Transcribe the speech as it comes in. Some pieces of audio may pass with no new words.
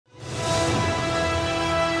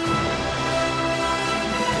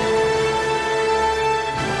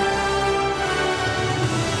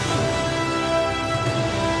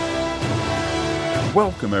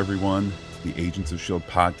Welcome, everyone, to the Agents of S.H.I.E.L.D.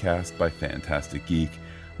 podcast by Fantastic Geek.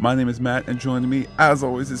 My name is Matt, and joining me, as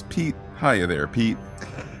always, is Pete. Hiya there, Pete.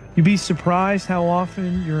 You'd be surprised how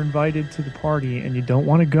often you're invited to the party and you don't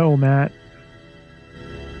want to go, Matt.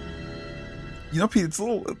 You know, Pete, it's a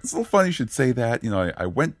little funny you should say that. You know, I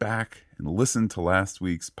went back and listened to last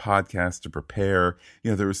week's podcast to prepare. You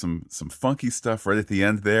know, there was some funky stuff right at the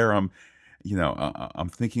end there. I'm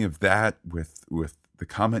thinking of that with the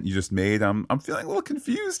comment you just made. I'm feeling a little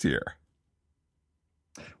confused here.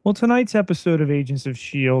 Well, tonight's episode of Agents of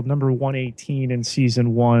S.H.I.E.L.D., number 118 in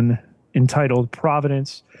season 1, entitled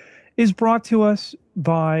Providence, is brought to us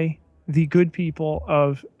by the good people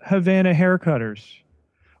of Havana Haircutters.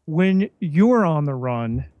 When you're on the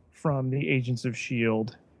run from the Agents of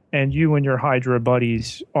S.H.I.E.L.D. and you and your Hydra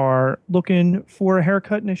buddies are looking for a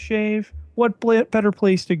haircut and a shave, what better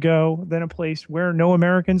place to go than a place where no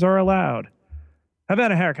Americans are allowed?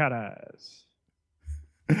 Havana Haircutters.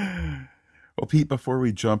 Well, Pete, before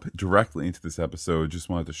we jump directly into this episode, just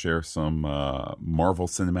wanted to share some Marvel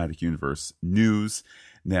Cinematic Universe news.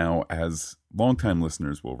 Now, as longtime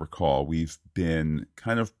listeners will recall, we've been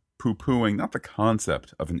kind of poo-pooing, not the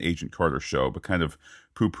concept of an Agent Carter show, but kind of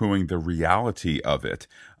poo-pooing the reality of it.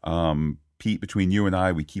 Pete, between you and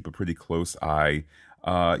I, we keep a pretty close eye,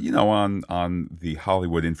 on the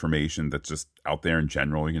Hollywood information that's just out there in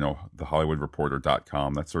general, the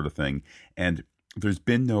HollywoodReporter.com, that sort of thing. And there's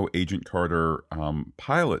been no Agent Carter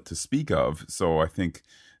pilot to speak of. So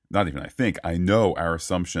I know our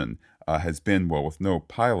assumption has been, well, with no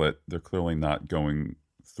pilot, they're clearly not going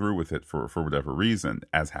through with it for whatever reason,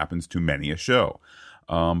 as happens to many a show.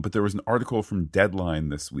 But there was an article from Deadline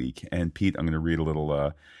this week, and Pete, I'm going to read a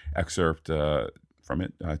little excerpt from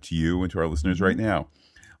it to you and to our listeners right now.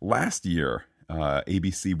 Last year,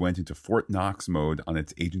 ABC went into Fort Knox mode on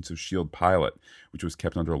its Agents of S.H.I.E.L.D. pilot, which was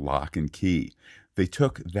kept under lock and key. They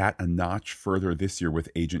took that a notch further this year with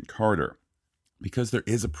Agent Carter. Because there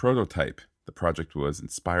is a prototype, the project was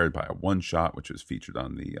inspired by a one-shot, which was featured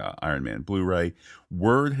on the Iron Man Blu-ray.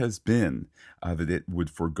 Word has been that it would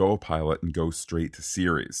forgo a pilot and go straight to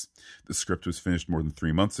series. The script was finished more than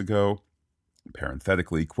 3 months ago.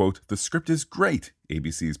 Parenthetically, quote, "The script is great,"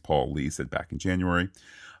 ABC's Paul Lee said back in January.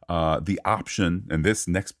 The option, and this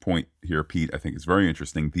next point here, Pete, I think is very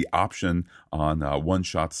interesting. The option on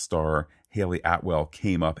one-shot star Haley Atwell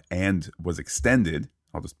came up and was extended.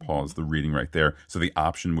 I'll just pause the reading right there. So the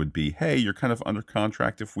option would be, hey, you're kind of under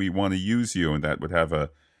contract if we want to use you, and that would have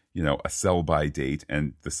a sell-by date,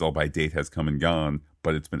 and the sell-by date has come and gone,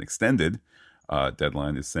 but it's been extended,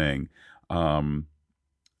 Deadline is saying.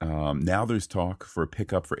 Now there's talk for a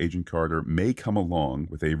pickup for Agent Carter may come along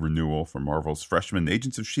with a renewal for Marvel's freshman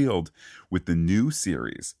Agents of S.H.I.E.L.D., with the new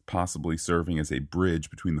series possibly serving as a bridge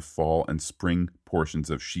between the fall and spring portions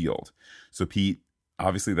of S.H.I.E.L.D. So, Pete,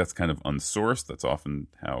 obviously, that's kind of unsourced. That's often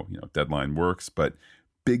how Deadline works. But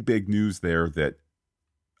big news there that,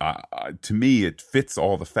 to me, it fits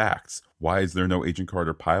all the facts. Why is there no Agent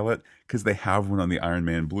Carter pilot? Because they have one on the Iron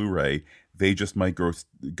Man Blu-ray. They just might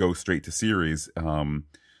go straight to series.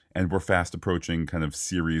 And we're fast approaching kind of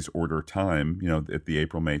series order time, at the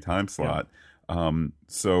April-May time slot. Yeah.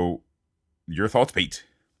 So your thoughts, Pete?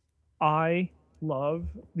 I love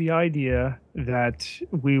the idea that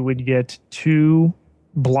we would get 2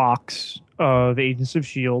 blocks of Agents of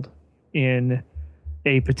S.H.I.E.L.D. in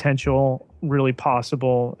a potential, really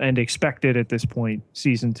possible, and expected at this point,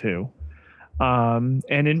 season 2. And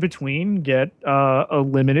in between, get a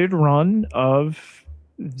limited run of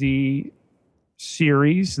the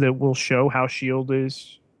series that will show how S.H.I.E.L.D.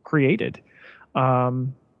 is created.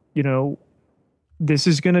 This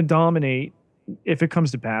is going to dominate if it comes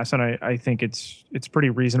to pass, and I think it's pretty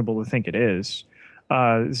reasonable to think it is.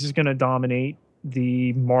 This is going to dominate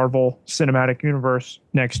the Marvel Cinematic Universe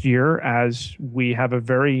next year, as we have a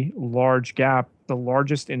very large gap, the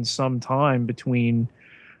largest in some time, between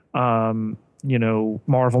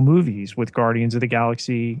Marvel movies, with Guardians of the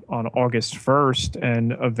Galaxy on August 1st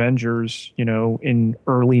and Avengers, in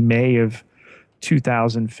early May of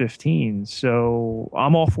 2015. So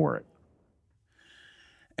I'm all for it.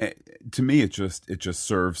 To me, it just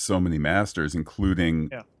serves so many masters, including,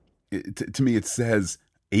 to me, it says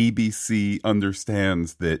ABC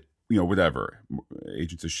understands that, whatever,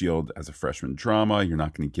 Agents of S.H.I.E.L.D. as a freshman drama, you're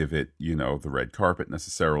not going to give it, the red carpet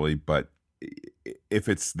necessarily, but if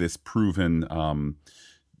it's this proven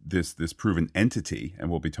this proven entity, and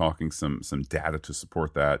we'll be talking some data to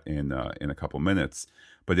support that in a couple minutes,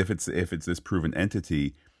 but if it's this proven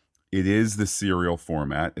entity, it is the serial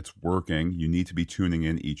format. It's working. You need to be tuning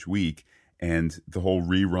in each week, and the whole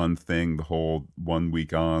rerun thing, the whole 1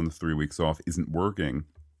 week on, 3 weeks off, isn't working.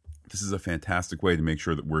 this is a fantastic way to make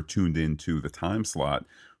sure that we're tuned into the time slot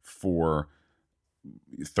for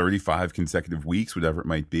 35 consecutive weeks, whatever it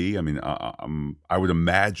might be. I mean, I would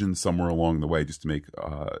imagine somewhere along the way, just to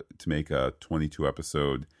make a 22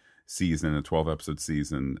 episode season and a 12 episode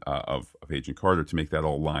season of Agent Carter, to make that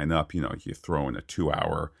all line up. You know, you throw in a 2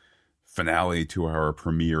 hour finale, 2 hour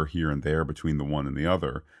premiere here and there between the one and the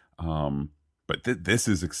other. But this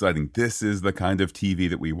is exciting. This is the kind of TV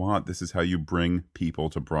that we want. This is how you bring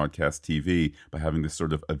people to broadcast TV, by having this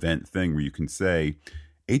sort of event thing where you can say,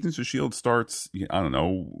 Agents of S.H.I.E.L.D. starts, I don't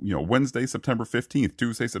know, Wednesday, September 15th,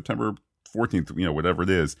 Tuesday, September 14th, whatever it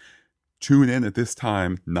is. Tune in at this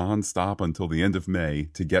time nonstop until the end of May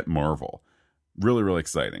to get Marvel. Really, really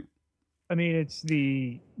exciting. I mean, it's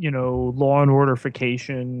the, Law and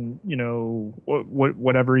Orderfication,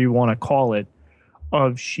 whatever you want to call it,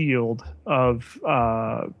 of S.H.I.E.L.D., of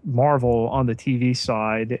Marvel on the TV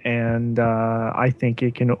side. And I think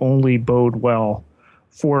it can only bode well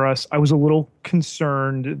for us. I was a little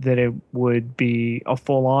concerned that it would be a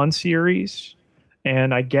full-on series,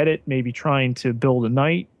 and I get it, maybe trying to build a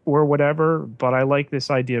night or whatever, but I like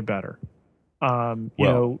this idea better.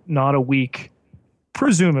 Not a week,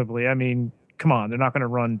 presumably. I mean, come on, they're not going to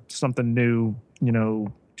run something new,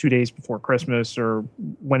 2 days before Christmas or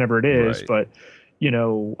whenever it is. Right. But,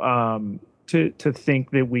 to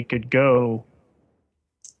think that we could go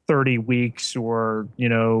 30 weeks or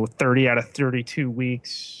 30 out of 32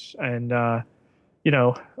 weeks, and Matt,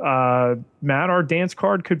 our dance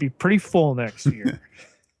card could be pretty full next year.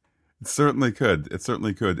 It certainly could,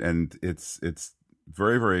 and it's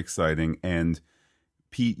very, very exciting. And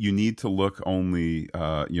Pete, you need to look only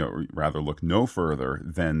rather look no further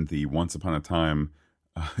than the Once Upon a Time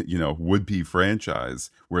would-be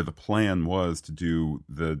franchise, where the plan was to do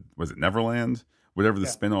was it Neverland? Whatever the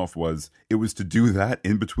spinoff was, it was to do that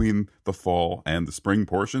in between the fall and the spring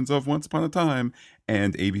portions of Once Upon a Time.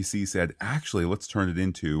 And ABC said, actually, let's turn it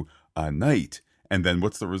into a night. And then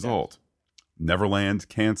what's the result? Yes. Neverland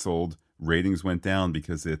canceled. Ratings went down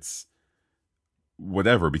because it's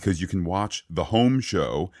whatever, because you can watch the home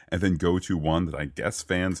show and then go to one that I guess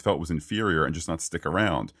fans felt was inferior and just not stick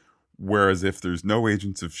around. Whereas if there's no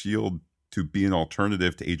Agents of S.H.I.E.L.D. to be an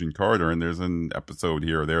alternative to Agent Carter, and there's an episode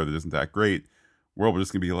here or there that isn't that great, we're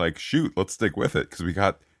just going to be like, shoot, let's stick with it because we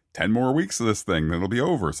got 10 more weeks of this thing, then it'll be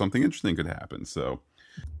over. Something interesting could happen. So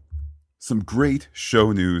some great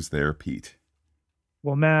show news there, Pete.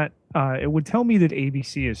 Well, Matt, it would tell me that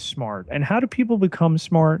ABC is smart. And how do people become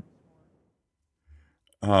smart?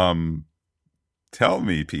 Tell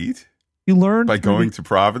me, Pete. You learn by going to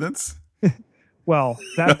Providence? Well,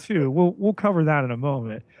 that too. We'll cover that in a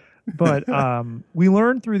moment. But we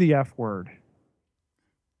learned through the F word.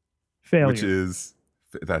 Failure.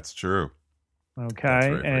 That's true. Okay. That's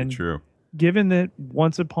very, very true. Given that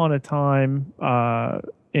Once Upon a Time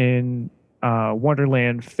in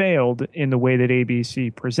Wonderland failed in the way that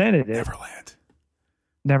ABC presented it.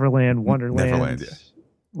 Neverland, Wonderland. Neverland, yeah.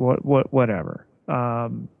 Whatever.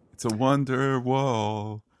 It's a wonder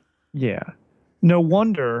wall. Yeah. No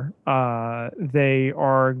wonder they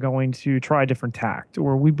are going to try a different tact,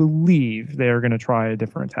 or we believe they are going to try a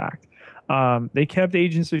different tact. They kept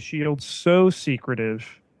Agents of S.H.I.E.L.D. so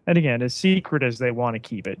secretive. And again, as secret as they want to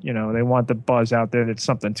keep it. They want the buzz out there that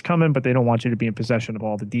something's coming, but they don't want you to be in possession of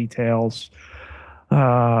all the details.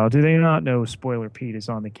 Do they not know Spoiler Pete is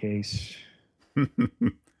on the case?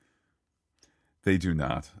 They do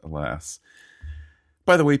not, alas.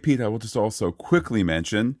 By the way, Pete, I will just also quickly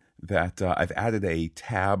mention that I've added a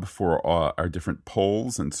tab for our different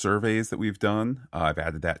polls and surveys that we've done. I've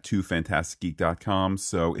added that to fantasticgeek.com.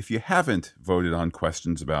 So if you haven't voted on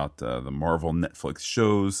questions about the Marvel Netflix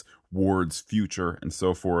shows, Ward's future, and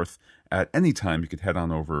so forth, at any time you could head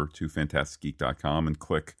on over to fantasticgeek.com and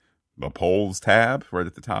click the polls tab right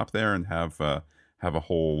at the top there and have a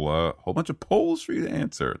whole bunch of polls for you to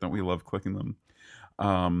answer. Don't we love clicking them?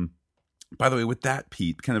 By the way, with that,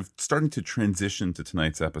 Pete, kind of starting to transition to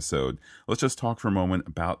tonight's episode, let's just talk for a moment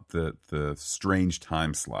about the strange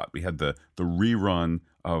time slot. We had the rerun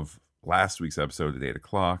of last week's episode at 8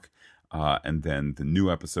 o'clock, and then the new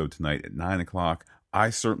episode tonight at 9 o'clock.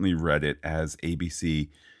 I certainly read it as ABC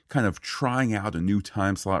kind of trying out a new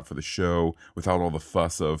time slot for the show without all the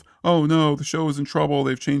fuss of, oh no, the show is in trouble,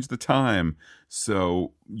 they've changed the time.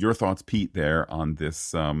 So your thoughts, Pete, there on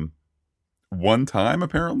this one time,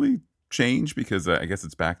 apparently, change, because I guess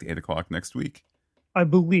it's back to 8 o'clock next week. I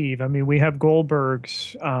believe. I mean, we have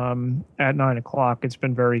Goldberg's at 9 o'clock. It's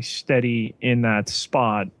been very steady in that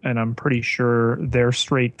spot, and I'm pretty sure they're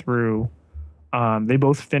straight through. They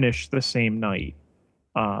both finished the same night.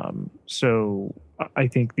 So I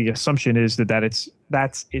think the assumption is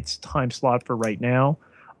that's its time slot for right now.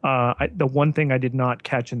 The one thing I did not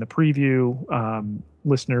catch in the preview,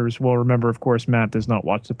 listeners will remember, of course, Matt does not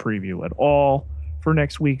watch the preview at all for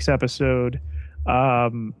next week's episode. I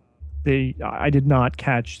did not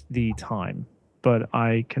catch the time, but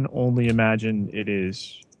I can only imagine it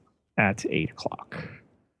is at 8 o'clock.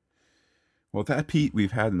 Well, that, Pete,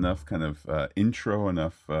 we've had enough kind of intro,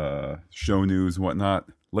 enough show news and whatnot.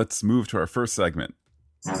 Let's move to our first segment.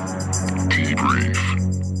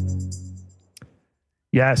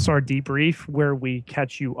 Yes, our debrief, where we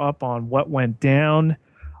catch you up on what went down.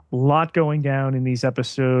 A lot going down in these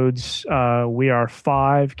episodes. We are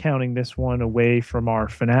 5, counting this one, away from our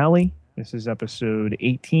finale. This is episode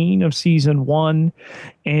 18 of season 1.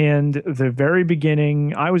 And the very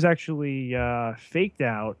beginning, I was actually faked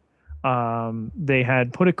out. They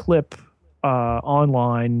had put a clip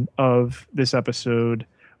online of this episode,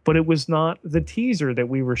 but it was not the teaser that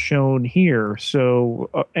we were shown here. So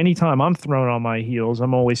anytime I'm thrown on my heels,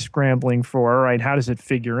 I'm always scrambling for, all right, how does it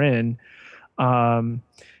figure in? And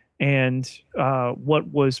what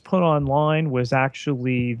was put online was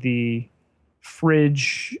actually the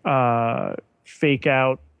fridge fake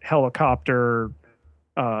out helicopter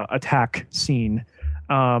attack scene,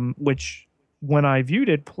 which when I viewed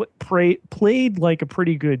it played like a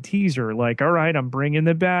pretty good teaser. Like, all right, I'm bringing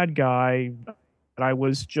the bad guy that I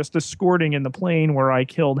was just escorting in the plane where I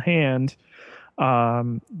killed Hand,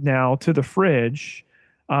 now to the fridge.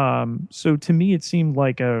 So to me, it seemed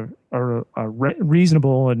like a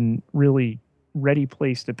reasonable and really ready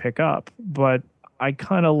place to pick up. But I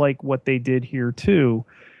kind of like what they did here too,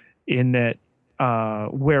 in that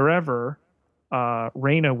wherever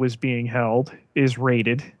Raina was being held is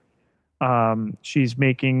rated. She's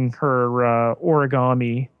making her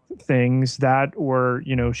origami things that, or,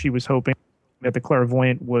 she was hoping that the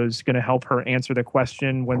clairvoyant was going to help her answer the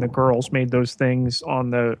question when the girls made those things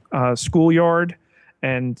on the schoolyard.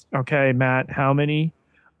 And, okay, Matt, how many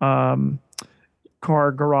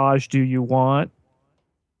car garage do you want?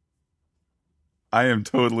 I am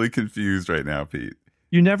totally confused right now, Pete.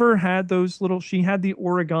 You never had those she had the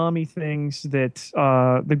origami things that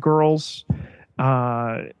the girls in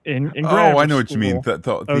oh, I know what school. you mean.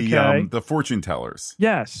 The fortune tellers.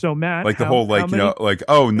 Yes. So Matt, like the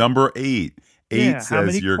whole number 8. 8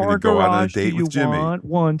 says you're going to go out on a date with Jimmy. Want?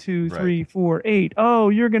 1, 2, 3, 4, 8. Oh,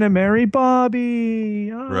 you're going to marry Bobby.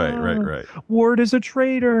 Oh, right. Ward is a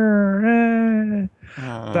traitor.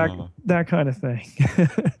 That kind of thing.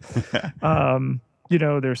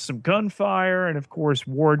 There's some gunfire, and of course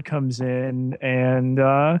Ward comes in, and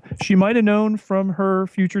she might have known from her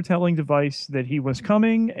future telling device that he was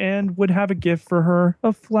coming and would have a gift for her,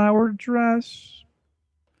 a flowered dress.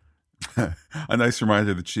 A nice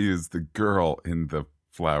reminder that she is the girl in the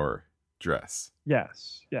flower dress.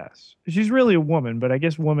 Yes. She's really a woman, but I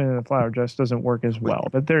guess woman in a flower dress doesn't work as well.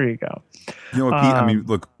 But there you go. You know what, Pete? I mean,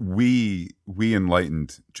 look, we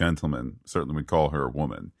enlightened gentlemen certainly would call her a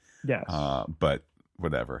woman. Yes. But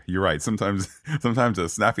whatever. You're right. Sometimes a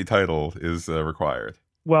snappy title is required.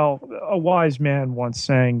 Well, a wise man once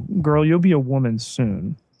sang, "Girl, you'll be a woman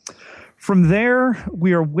soon." From there,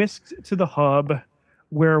 we are whisked to the hub,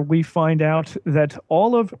 where we find out that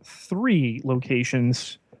all of 3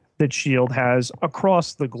 locations that S.H.I.E.L.D. has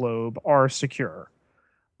across the globe are secure,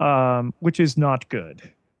 which is not good.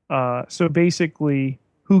 So basically,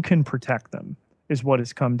 who can protect them is what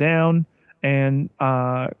has come down. And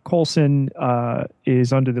Coulson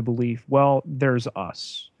is under the belief, well, there's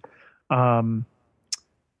us. Then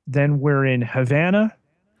we're in Havana.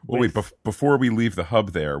 Well, before we leave the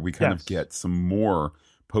hub there, we kind of get some more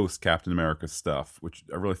post-Captain America stuff, which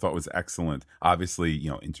I really thought was excellent. Obviously,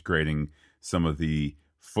 integrating some of the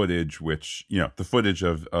footage, which, the footage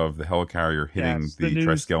of the helicarrier hitting the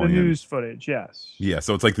Triskelion. The news footage, yes. Yeah,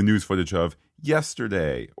 so it's like the news footage of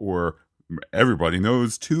yesterday, or everybody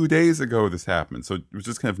knows 2 days ago this happened. So it was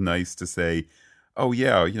just kind of nice to say, oh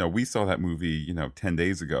yeah, we saw that movie, 10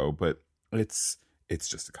 days ago, but it's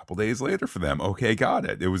just a couple days later for them. Okay, got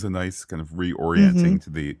it. It was a nice kind of reorienting to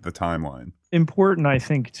the timeline. Important, I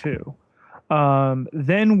think, too.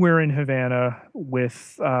 Then we're in Havana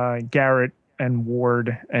with Garrett and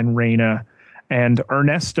Ward and Raina and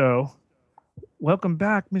Ernesto. Welcome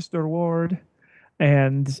back, Mr. Ward.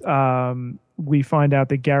 And we find out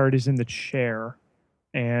that Garrett is in the chair,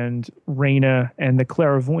 and Raina and the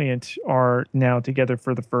clairvoyant are now together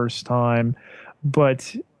for the first time.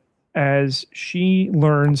 But as she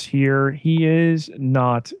learns here, he is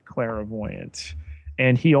not clairvoyant.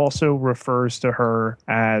 And he also refers to her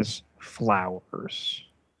as flowers.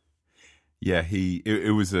 Yeah,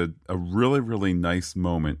 it was a really, really nice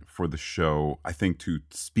moment for the show, I think, to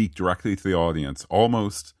speak directly to the audience,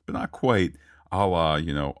 almost, but not quite, a la,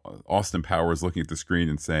 Austin Powers looking at the screen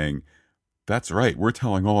and saying, "That's right, we're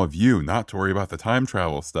telling all of you not to worry about the time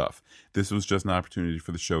travel stuff." This was just an opportunity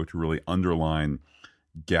for the show to really underline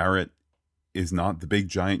Garrett is not the big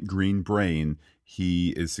giant green brain. He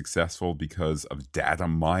is successful because of data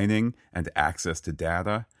mining and access to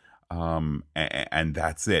data. And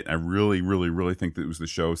that's it. I really, really, really think that it was the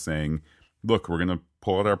show saying, look, we're going to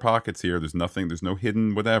pull out our pockets here. There's nothing, there's no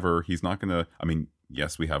hidden whatever. He's not going to, I mean,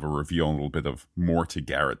 yes, we have a reveal and a little bit of more to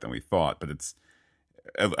Garrett than we thought, but it's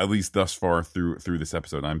at least thus far through this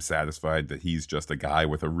episode, I'm satisfied that he's just a guy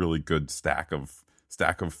with a really good stack of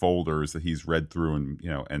folders that he's read through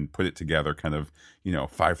and and put it together, kind of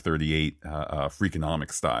 538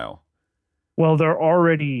 Freakonomics style. Well, they're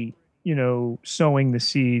already sowing the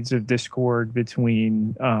seeds of discord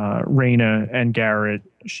between Raina and Garrett.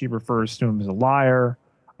 She refers to him as a liar,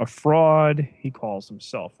 a fraud. He calls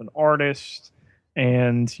himself an artist.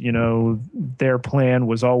 And, their plan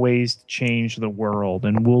was always to change the world.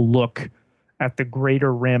 And we'll look at the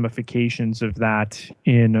greater ramifications of that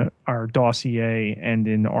in our dossier and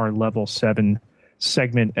in our level 7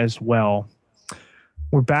 segment as well.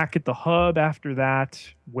 We're back at the hub after that,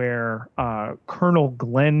 where Colonel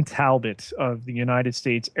Glenn Talbot of the United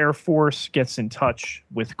States Air Force gets in touch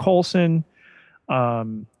with Coulson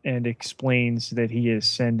and explains that he is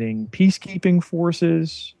sending peacekeeping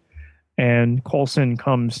forces. And Coulson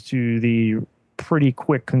comes to the pretty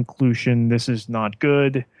quick conclusion this is not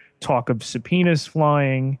good. Talk of subpoenas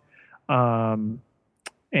flying. And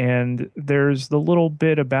there's the little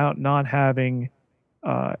bit about not having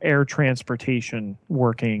air transportation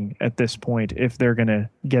working at this point if they're going to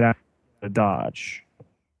get out of Dodge.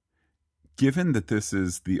 Given that this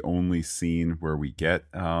is the only scene where we get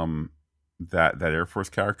that Air Force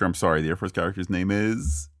character, I'm sorry, the Air Force character's name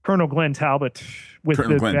is Colonel Glenn Talbot with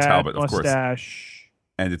Colonel the Glenn bad Talbot, of mustache. course.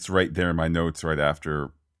 And it's right there in my notes right after,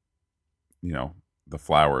 the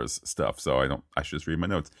flowers stuff. So I should just read my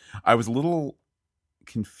notes. I was a little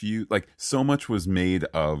confused. Like, so much was made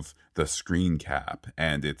of the screen cap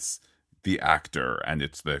and it's the actor and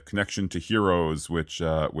it's the connection to Heroes, which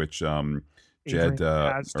Jed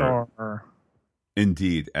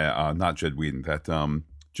indeed, not Jed Whedon, that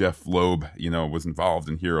Jeff Loeb, was involved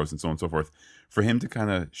in Heroes and so on and so forth. For him to kind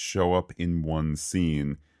of show up in one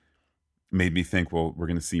scene made me think, well, we're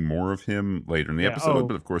going to see more of him later in the episode,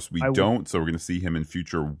 but of course we don't. So we're going to see him in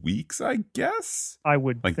future weeks, I guess. I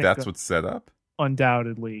would think that's what's set up.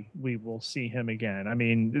 Undoubtedly, we will see him again. I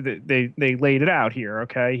mean, they laid it out here.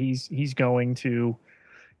 Okay, he's going to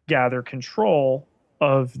gather control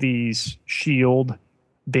of these Shield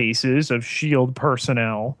bases, of Shield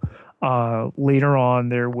personnel. Later on,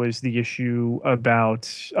 there was the issue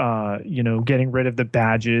about, getting rid of the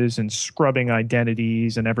badges and scrubbing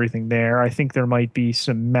identities and everything there. I think there might be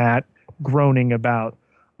some Matt groaning about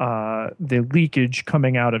the leakage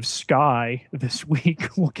coming out of Sky this week.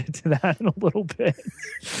 We'll get to that in a little bit.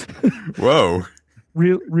 Whoa.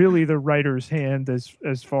 Really the writer's hand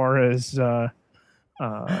as far as,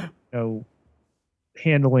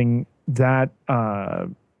 handling that,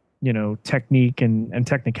 technique and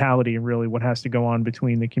technicality, and really what has to go on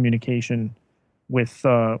between the communication with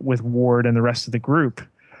Ward and the rest of the group.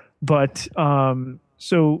 But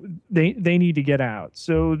so they need to get out.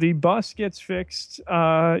 So the bus gets fixed.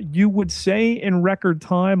 You would say in record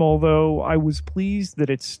time, although I was pleased that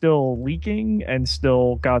it's still leaking and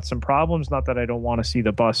still got some problems. Not that I don't want to see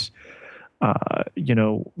the bus,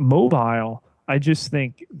 mobile. I just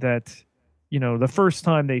think that, the first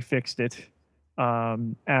time they fixed it,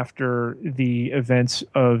 after the events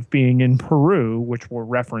of being in Peru, which were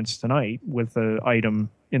referenced tonight with the item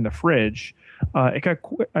in the fridge, I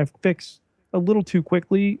fixed a little too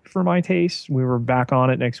quickly for my taste. We were back on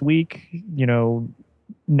it next week,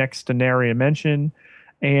 next to nary a mention.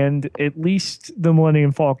 And at least the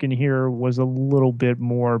Millennium Falcon here was a little bit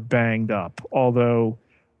more banged up, although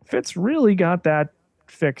Fitz really got that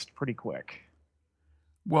fixed pretty quick.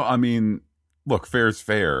 Well, I mean, look, fair's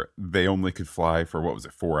fair. They only could fly for,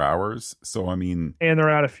 4 hours? So, I mean... And they're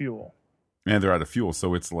out of fuel.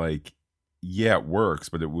 So it's like, yeah, it works,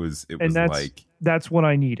 but that's what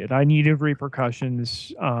I needed. I needed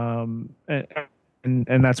repercussions, and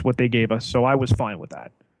that's what they gave us. So I was fine with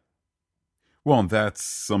that. Well, and that's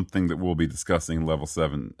something that we'll be discussing in Level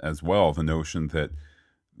 7 as well. The notion that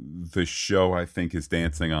the show, I think, is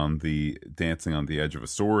dancing on the edge of a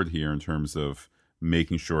sword here in terms of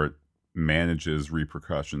making sure it manages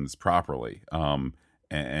repercussions properly,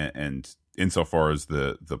 and insofar as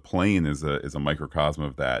the plane is a microcosm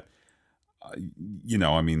of that, uh,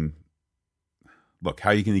 I mean, look, how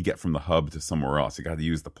are you going to get from the hub to somewhere else? You got to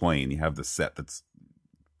use the plane. You have the set that's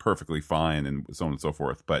perfectly fine and so on and so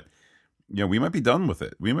forth. But, we might be done with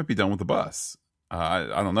it. We might be done with the bus. I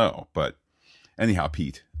don't know. But anyhow,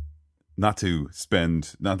 Pete, not to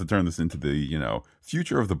turn this into the,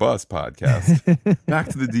 future of the bus podcast. Back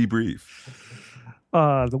to the debrief.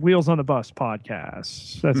 The Wheels on the Bus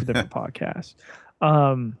podcast. That's a different podcast.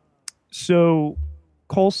 So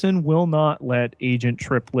Coulson will not let Agent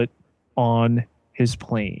Triplett on his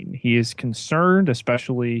plane. He is concerned,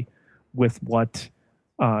 especially with what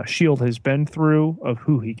S.H.I.E.L.D. has been through, of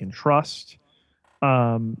who he can trust.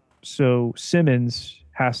 So Simmons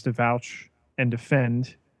has to vouch and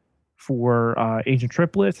defend for Agent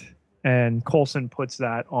Triplett, and Coulson puts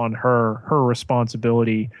that on her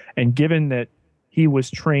responsibility. And given that he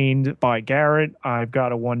was trained by Garrett, I've got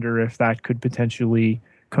to wonder if that could potentially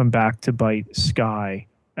come back to bite Simmons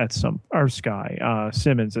at some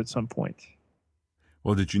point.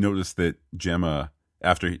 Well, did you notice that Gemma,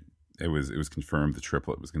 after it was confirmed the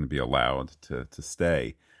Triplet was going to be allowed to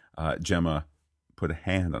stay, Gemma put a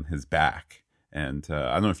hand on his back. And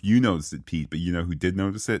I don't know if you noticed it, Pete, but you know who did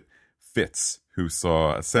notice it? Fitz, who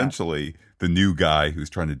saw essentially the new guy who's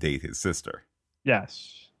trying to date his sister.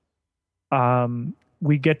 Yes.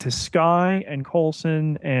 We get to Skye and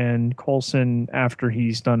Coulson, after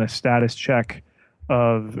he's done a status check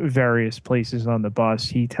of various places on the bus,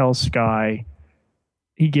 he tells Skye,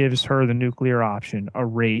 he gives her the nuclear option,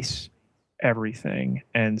 erase everything.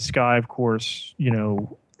 And Skye, of course,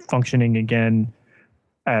 functioning again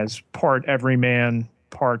as part everyman,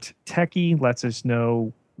 part techie, lets us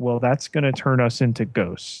know, well, that's going to turn us into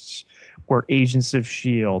ghosts. We're agents of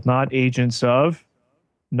S.H.I.E.L.D., not agents of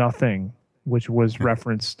nothing, which was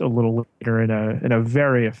referenced a little later in a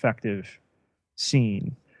very effective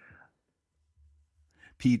scene.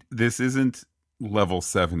 Pete, this isn't level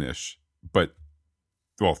 7-ish, but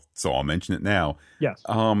so I'll mention it now. Yes.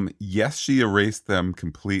 Yes, she erased them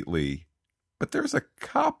completely, but there's a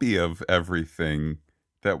copy of everything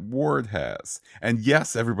that Ward has. And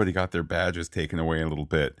yes, everybody got their badges taken away a little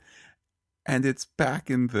bit, and it's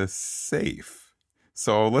back in the safe.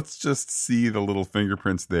 So let's just see the little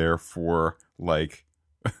fingerprints there for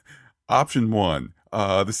option 1.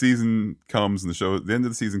 The season comes and the end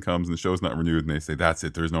of the season comes and the show's not renewed, and they say, that's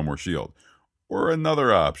it, there's no more S.H.I.E.L.D. Or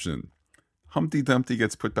another option, Humpty Dumpty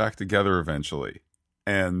gets put back together eventually,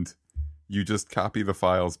 and you just copy the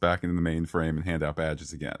files back into the mainframe and hand out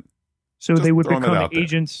badges again. So just they would become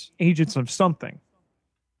agents of something.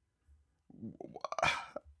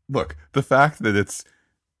 Look, the fact that it's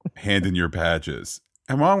hand in your badges,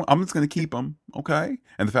 and I'm just going to keep them, okay?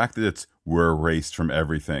 And the fact that we're erased from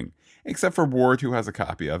everything, except for Ward, who has a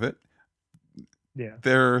copy of it. Yeah.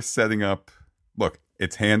 They're setting up, look,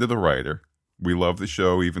 it's hand of the writer. We love the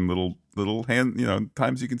show, even little hand,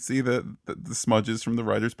 times you can see the smudges from the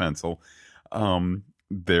writer's pencil.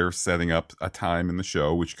 They're setting up a time in the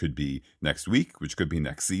show, which could be next week, which could be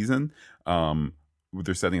next season.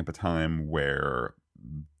 They're setting up a time where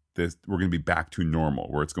we're going to be back to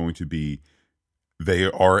normal, where it's going to be,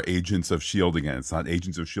 they are agents of S.H.I.E.L.D. again. It's not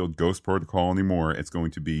Agents of S.H.I.E.L.D. Ghost Protocol anymore. It's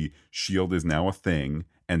going to be S.H.I.E.L.D. is now a thing,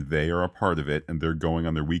 and they are a part of it, and they're going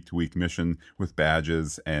on their week-to-week mission with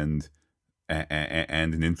badges and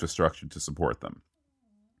an infrastructure to support them.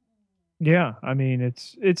 Yeah, I mean,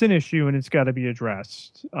 it's an issue and it's got to be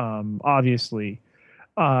addressed, obviously.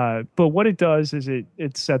 But what it does is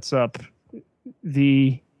it sets up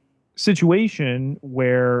the situation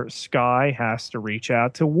where Skye has to reach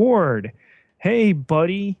out to Ward. Hey,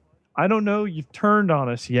 buddy, I don't know you've turned on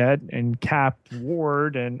us yet. And Cap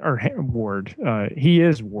Ward Ward, he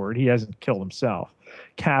is Ward. He hasn't killed himself.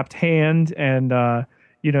 Capped hand and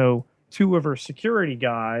two of her security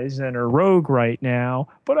guys and her rogue right now.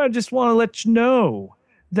 But I just want to let you know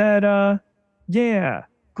that,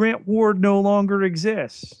 Grant Ward no longer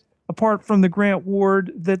exists, apart from the Grant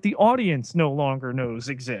Ward that the audience no longer knows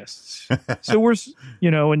exists. So we're,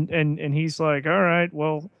 and he's like, all right,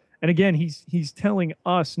 well, and again, he's telling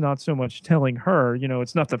us, not so much telling her,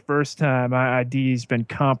 it's not the first time my ID's been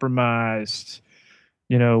compromised.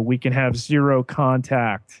 We can have zero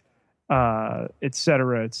contact. Et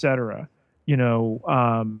cetera,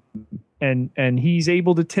 and he's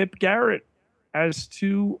able to tip Garrett as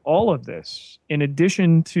to all of this, in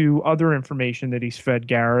addition to other information that he's fed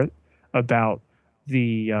Garrett about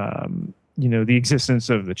the existence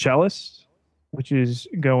of the cellist, which is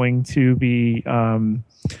going to be,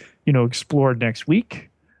 explored next week.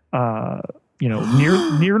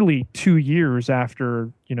 Nearly 2 years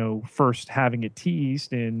after, first having it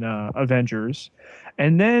teased in Avengers.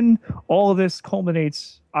 And then all of this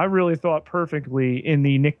culminates, I really thought perfectly, in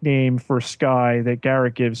the nickname for Sky that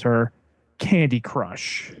Garrett gives her, Candy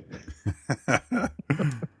Crush.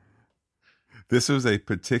 This was a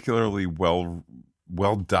particularly well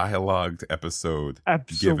dialogued episode,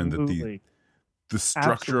 given that Absolutely. the structure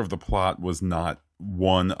Absolutely. of the plot was not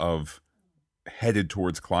one of headed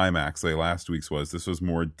towards climax like last week's was. This was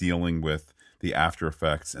more dealing with the after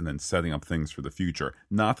effects and then setting up things for the future.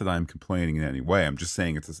 Not that I'm complaining in any way. I'm just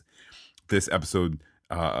saying this episode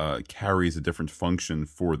carries a different function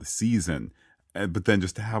for the season. But then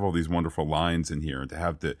just to have all these wonderful lines in here and to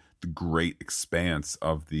have the great expanse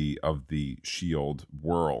of the Shield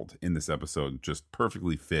world in this episode just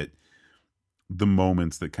perfectly fit the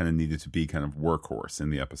moments that kind of needed to be kind of workhorse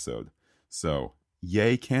in the episode. So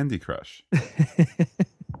yay, Candy Crush.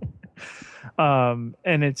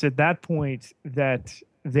 And it's at that point that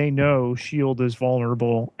they know Shield is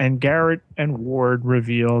vulnerable, and Garrett and Ward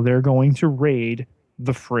reveal they're going to raid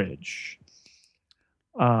the fridge.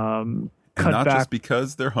 And Cut not back, just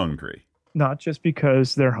because they're hungry. not just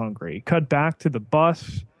because they're hungry. Cut back to the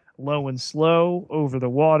bus, low and slow over the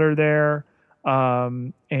water there,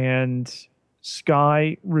 and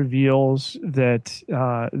Sky reveals that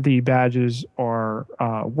the badges are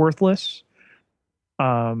worthless.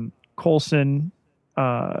 Coulson,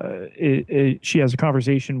 she has a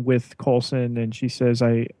conversation with Coulson, and she says,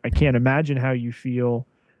 I can't imagine how you feel.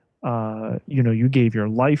 You gave your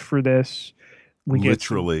life for this.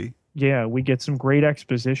 Literally. We get some great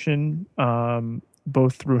exposition,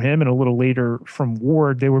 both through him and a little later from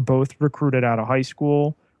Ward. They were both recruited out of high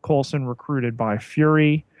school. Coulson recruited by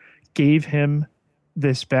Fury, gave him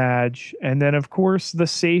this badge. And then, of course, the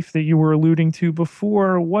safe that you were alluding to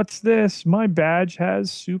before. What's this? My badge has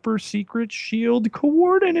super secret Shield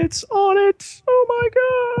coordinates on it. Oh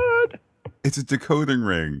my God. It's a decoding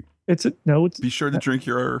ring. Be sure to drink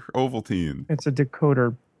your Ovaltine. It's a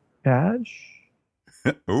decoder badge.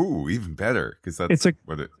 Oh, even better, because that's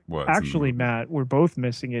what it was. Actually, Matt, we're both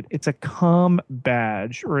missing it. It's a comm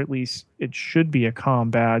badge, or at least it should be a comm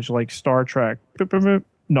badge, like Star Trek.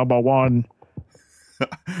 Number one.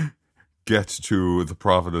 Get to the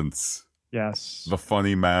Providence. Yes. The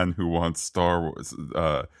funny man who wants Star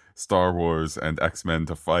Wars and X-Men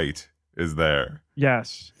to fight is there.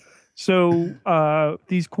 Yes. So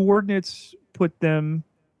these coordinates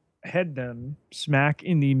head them smack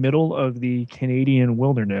in the middle of the Canadian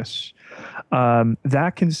wilderness.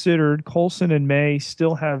 That considered, Coulson and May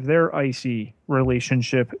still have their icy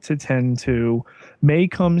relationship to tend to. May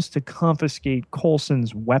comes to confiscate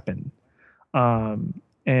Coulson's weapon.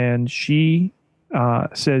 And she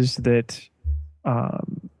says that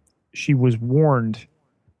she was warned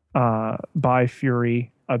by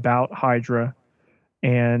Fury about Hydra,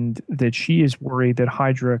 and that she is worried that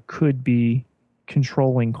Hydra could be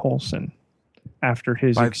controlling Coulson after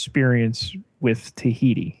his experience with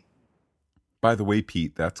Tahiti. By the way,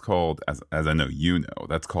 Pete, that's called, as I know you know,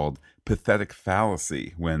 that's called pathetic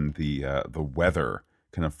fallacy, when the weather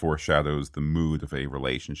kind of foreshadows the mood of a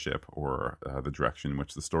relationship or the direction in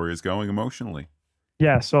which the story is going emotionally.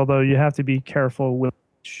 Yes, although you have to be careful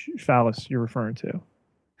which phallus you're referring to.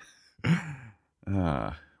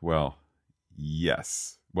 Well,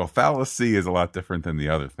 yes. Well, fallacy is a lot different than the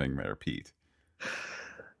other thing there, Pete.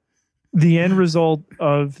 The end result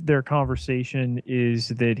of their conversation is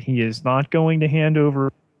that he is not going to hand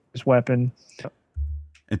over his weapon.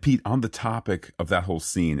 And Pete, on the topic of that whole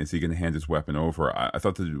scene, is he going to hand his weapon over? I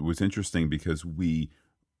thought that it was interesting because we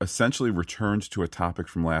essentially returned to a topic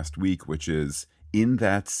from last week, which is, in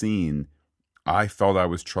that scene, I felt I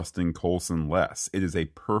was trusting Coulson less. It is a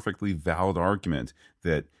perfectly valid argument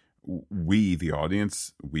that we, the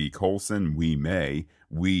audience, we Coulson, we May,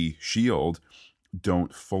 we S.H.I.E.L.D.,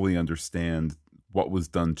 don't fully understand what was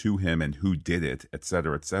done to him and who did it, et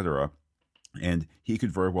cetera, et cetera. And he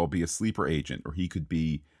could very well be a sleeper agent, or he could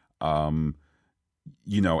be,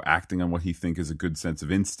 acting on what he thinks is a good sense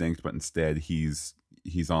of instinct, but instead he's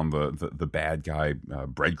on the bad guy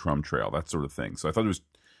breadcrumb trail, that sort of thing. So I thought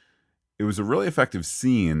it was a really effective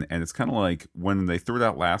scene, and it's kind of like when they threw it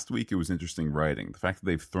out last week, it was interesting writing. The fact that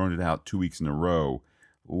they've thrown it out 2 weeks in a row,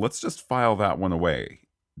 let's just file that one away.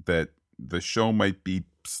 That the show might be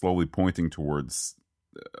slowly pointing towards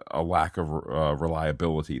a lack of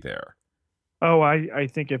reliability there. Oh, I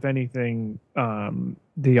think if anything,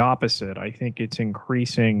 the opposite. I think it's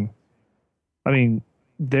increasing. I mean,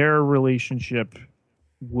 their relationship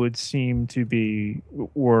would seem to be,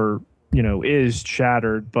 or, is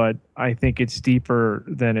shattered, but I think it's deeper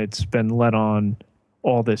than it's been let on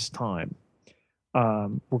all this time.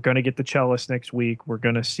 We're going to get the cellist next week. We're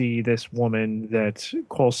going to see this woman that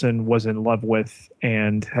Coulson was in love with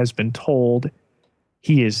and has been told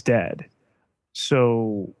he is dead.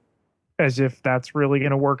 So, as if that's really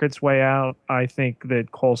going to work its way out, I think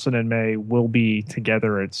that Coulson and May will be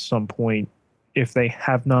together at some point if they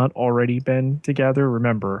have not already been together.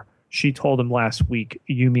 Remember, she told him last week,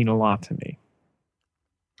 "You mean a lot to me."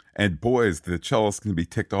 And boys, the cellist can be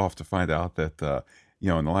ticked off to find out that,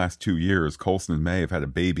 in the last 2 years, Coulson and May have had a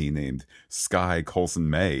baby named Sky Coulson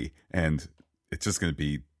May, and it's just going to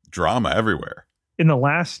be drama everywhere. In the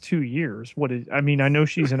last 2 years, I mean, I know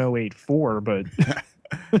she's an 084, but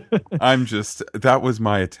That was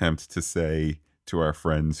my attempt to say to our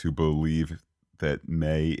friends who believe that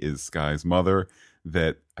May is Sky's mother,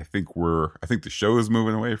 that I think the show is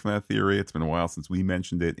moving away from that theory. It's been a while since we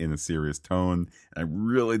mentioned it in a serious tone, and I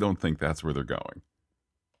really don't think that's where they're going.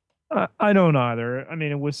 I don't either. I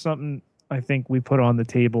mean, it was something I think we put on the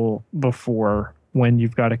table before when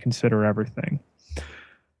you've got to consider everything.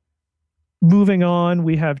 Moving on,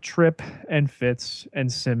 we have Tripp and Fitz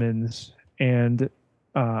and Simmons, and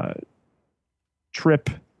Tripp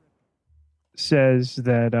says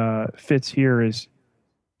that Fitz here is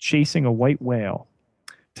chasing a white whale,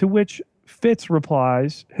 to which Fitz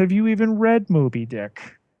replies, "Have you even read Moby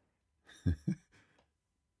Dick?"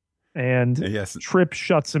 And Yes. Tripp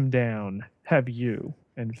shuts him down. "Have you?"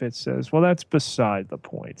 And Fitz says, "Well, that's beside the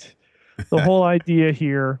point. The whole idea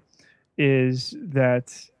here is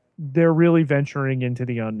that they're really venturing into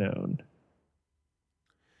the unknown."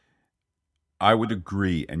 I would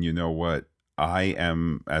agree, and you know what? I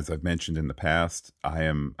am, as I've mentioned in the past,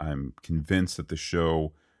 I'm convinced that the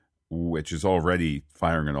show, which is already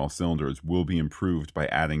firing on all cylinders, will be improved by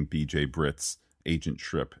adding BJ Britt's Agent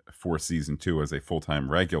Tripp for season 2 as a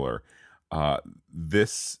full-time regular.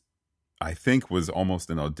 This, I think, was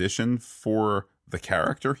almost an audition for the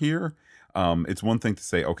character here. It's one thing to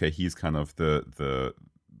say, okay, he's kind of the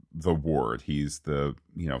ward, he's the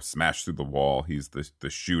smash through the wall, he's the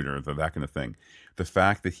shooter, that kind of thing. The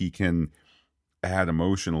fact that he can add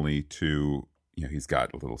emotionally to, he's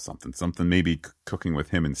got a little something maybe cooking with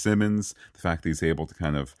him and Simmons, the fact that he's able to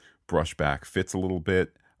kind of brush back Fitz a little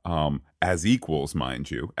bit, as equals, mind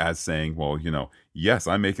you, as saying, well, yes,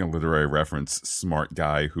 I'm making a literary reference, smart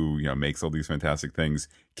guy who makes all these fantastic things.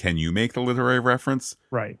 Can you make the literary reference?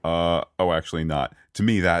 Right. Oh, actually not. To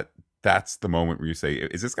me, that's the moment where you say,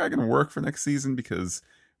 is this guy going to work for next season? Because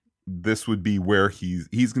this would be where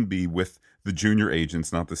he's going to be with the junior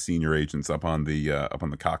agents, not the senior agents up on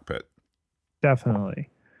the cockpit. Definitely.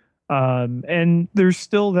 And there's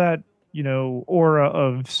still that, aura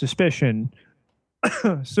of suspicion.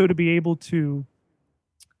 So to be able to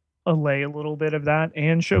allay a little bit of that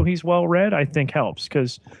and show he's well read, I think helps,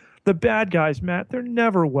 because the bad guys, Matt, they're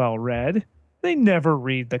never well read. They never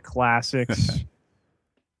read the classics.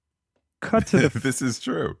 Cut to the This is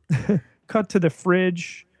true. Cut to the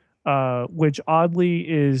fridge, which oddly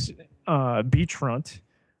is beachfront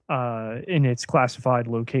in its classified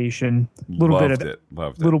location. Loved it.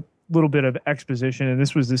 Little bit of exposition, and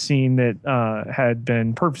this was the scene that had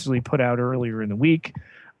been purposely put out earlier in the week.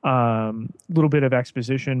 Little bit of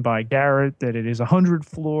exposition by Garrett that it is 100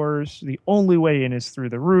 floors. The only way in is through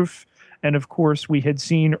the roof, and of course, we had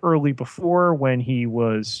seen early before when he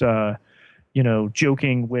was,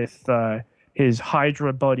 joking with his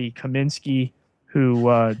Hydra buddy Kaminsky,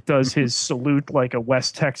 who does his salute like a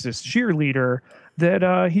West Texas cheerleader,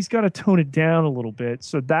 that he's got to tone it down a little bit.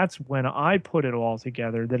 So that's when I put it all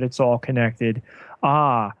together, that it's all connected.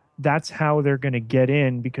 That's how they're going to get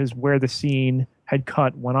in, because where the scene had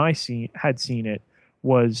cut when I had seen it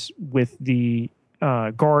was with the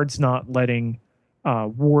guards not letting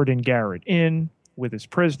Ward and Garrett in with his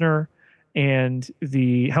prisoner, and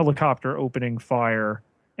the helicopter opening fire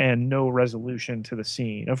and no resolution to the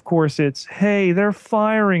scene. Of course, it's, hey, they're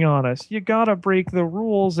firing on us. You got to break the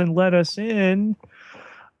rules and let us in.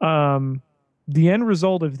 The end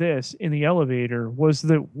result of this in the elevator was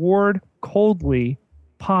that Ward coldly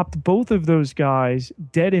popped both of those guys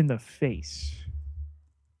dead in the face.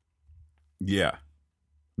 Yeah.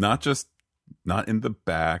 Not in the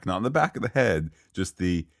back of the head, just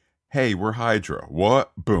the, hey, we're Hydra.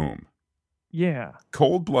 What? Boom. Yeah.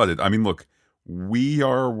 Cold-blooded. I mean, look, we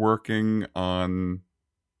are working on,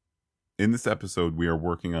 in this episode, we are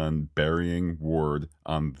working on burying Ward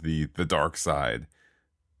on the dark side.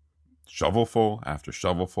 Shovelful after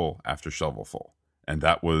shovelful after shovelful. And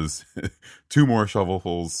that was 2 more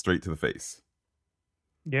shovelfuls straight to the face.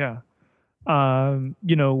 Yeah.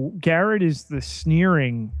 Garrett is the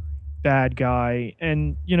sneering bad guy.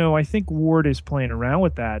 And, I think Ward is playing around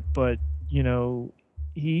with that. But,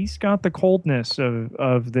 he's got the coldness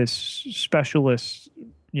of this specialist,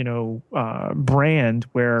 brand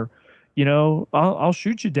where, I'll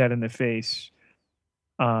shoot you dead in the face.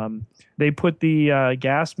 They put the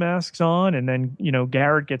gas masks on, and then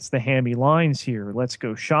Garrett gets the hammy lines here. Let's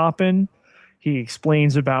go shopping. He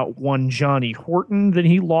explains about one Johnny Horton that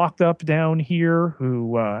he locked up down here,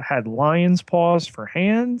 who had lion's paws for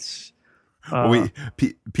hands. Wait,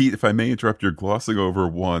 Pete, if I may interrupt, you're glossing over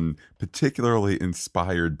one particularly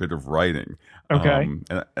inspired bit of writing. Okay.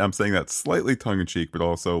 And I'm saying that slightly tongue-in-cheek, but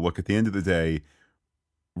also, look, at the end of the day,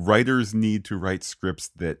 writers need to write scripts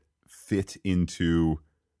that fit into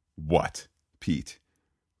what, Pete?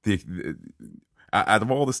 Out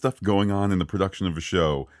of all the stuff going on in the production of a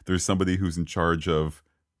show, there's somebody who's in charge of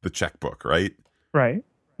the checkbook, right? Right.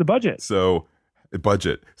 The budget. So,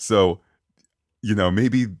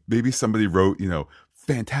 maybe somebody wrote,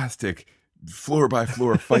 fantastic floor by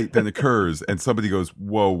floor fight then occurs, and somebody goes,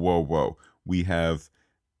 whoa. We have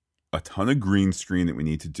a ton of green screen that we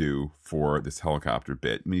need to do for this helicopter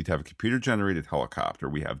bit. We need to have a computer generated helicopter.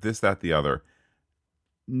 We have this, that, the other.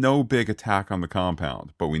 No big attack on the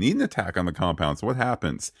compound, but we need an attack on the compound. So what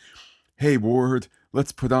happens? Hey, Ward,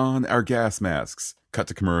 let's put on our gas masks. Cut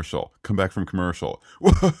to commercial. Come back from commercial.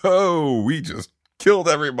 Whoa, we just killed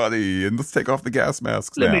everybody, and let's take off the gas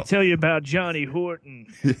masks now. Let me tell you about Johnny Horton.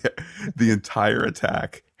 Yeah, the entire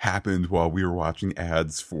attack happened while we were watching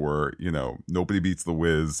ads for, Nobody Beats the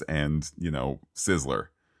Wiz and, Sizzler.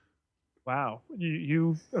 Wow.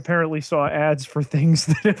 You apparently saw ads for things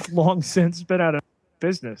that have long since been out of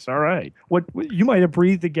business. All right. What you might have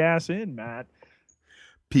breathed the gas in, Matt.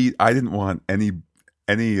 Pete, I didn't want any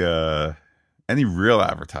real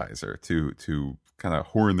advertiser to kind of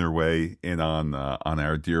horn their way in on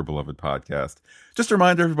our dear beloved podcast. Just a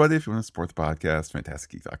reminder, everybody, if you want to support the podcast,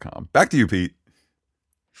 fantasticgeek.com. Back to you, Pete.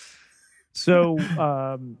 So,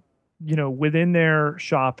 within their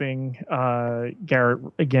shopping, Garrett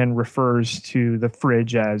again refers to the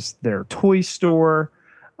fridge as their toy store.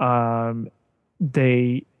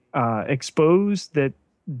 They expose that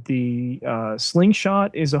the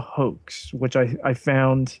slingshot is a hoax, which I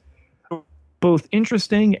found both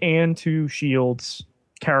interesting and to S.H.I.E.L.D.'s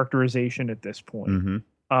characterization at this point.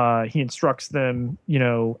 Mm-hmm. He instructs them,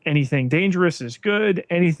 anything dangerous is good,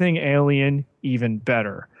 anything alien, even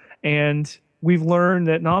better. And we've learned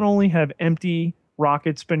that not only have empty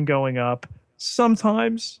rockets been going up,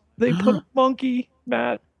 sometimes they put a monkey,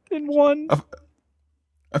 Matt, in one.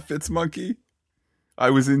 A Fitz monkey? I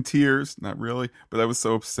was in tears, not really, but I was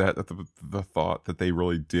so upset at the thought that they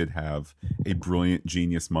really did have a brilliant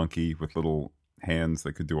genius monkey with little hands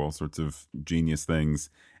that could do all sorts of genius things,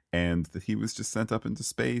 and that he was just sent up into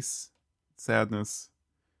space. Sadness.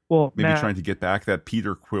 Well, maybe Matt, trying to get back that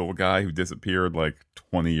Peter Quill guy who disappeared like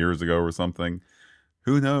 20 years ago or something.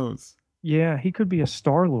 Who knows? Yeah, he could be a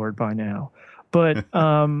Star-Lord by now. But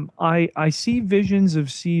I see visions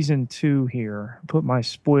of season 2 here. Put my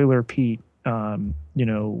spoiler Pete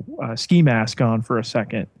ski mask on for a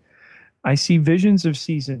second. I see visions of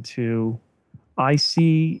season 2. I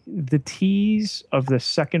see the tease of the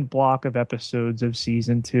second block of episodes of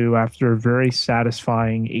season 2 after a very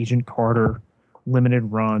satisfying Agent Carter limited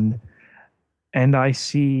run. And I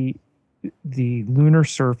see the lunar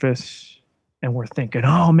surface, and we're thinking,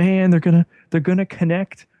 oh man, they're gonna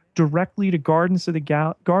connect directly to Guardians of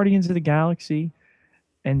the Galaxy.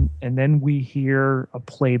 And then we hear a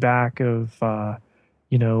playback of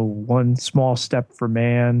one small step for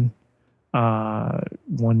man,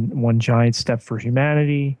 one giant step for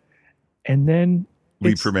humanity, and then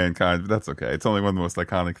leap for mankind. But that's okay. It's only one of the most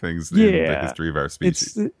iconic things in the history of our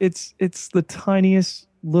species. It's the tiniest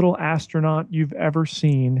little astronaut you've ever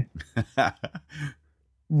seen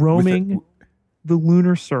roaming the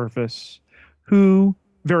lunar surface, who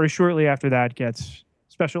very shortly after that gets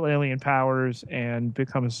special alien powers and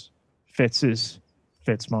becomes Fitz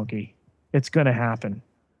monkey. It's going to happen.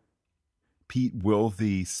 Pete, will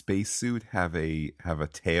the spacesuit have a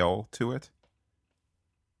tail to it?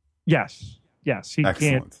 Yes. He Excellent.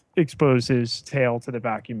 Can't expose his tail to the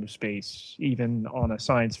vacuum of space, even on a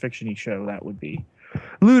science fiction-y show. That would be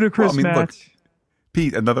ludicrous, Matt. Look,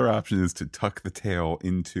 Pete, another option is to tuck the tail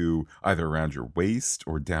into either around your waist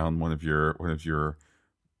or down one of your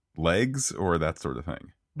legs or that sort of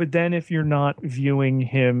thing. But then if you're not viewing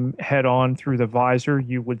him head on through the visor,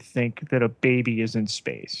 you would think that a baby is in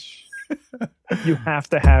space. You have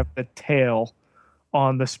to have the tail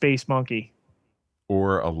on the space monkey.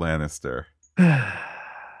 Or a Lannister.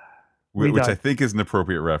 Which I think is an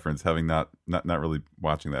appropriate reference, having not really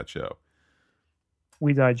watching that show.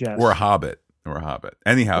 We digest. Or a Hobbit.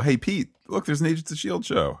 Anyhow, hey Pete, Look, there's an Agents of S.H.I.E.L.D.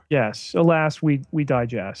 show. Yes, alas, we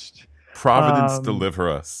digest. Providence deliver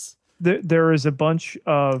us. There is a bunch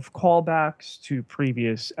of callbacks to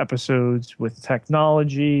previous episodes with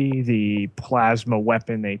technology, the plasma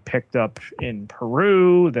weapon they picked up in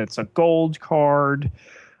Peru, that's a gold card.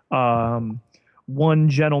 One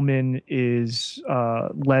gentleman is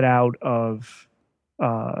let out of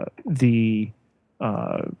the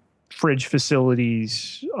fridge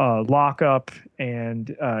facilities lockup,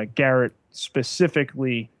 and Garrett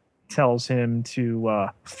specifically tells him to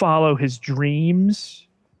follow his dreams.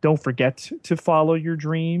 Don't forget to follow your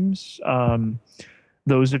dreams.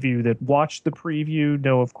 Those of you that watched the preview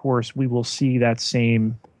know, of course, we will see that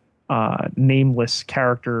same nameless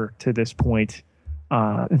character to this point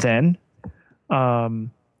then.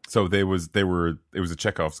 So it was a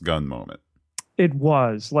Chekhov's gun moment. It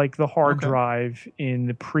was like the hard drive in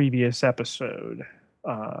the previous episode,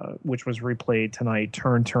 which was replayed tonight.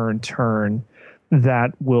 Turn, turn, turn.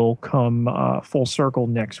 That will come full circle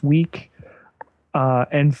next week.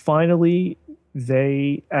 And finally,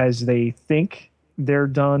 as they think they're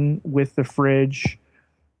done with the fridge,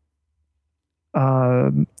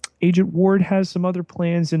 Agent Ward has some other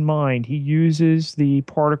plans in mind. He uses the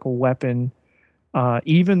particle weapon,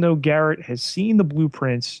 even though Garrett has seen the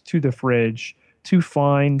blueprints to the fridge, to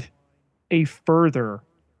find a further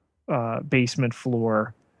basement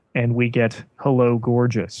floor, and we get Hello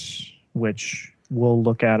Gorgeous, which we'll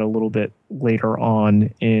look at a little bit later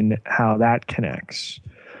on in how that connects.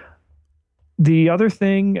 The other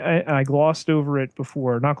thing, I glossed over it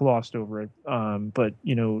before, not glossed over it, but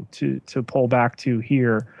to pull back to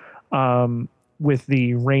here, with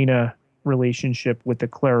the Raina relationship with the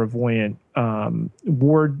clairvoyant,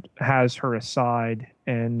 Ward has her aside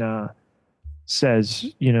and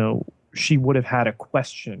says, she would have had a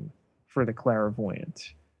question for the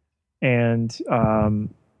clairvoyant. And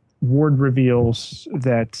Ward reveals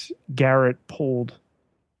that Garrett pulled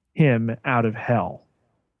him out of hell,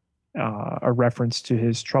 a reference to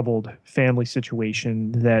his troubled family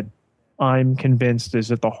situation that I'm convinced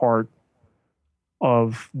is at the heart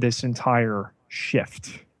of this entire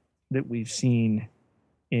shift that we've seen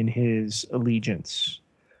in his allegiance.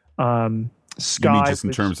 Sky, you mean just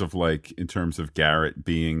in terms of Garrett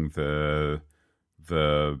being the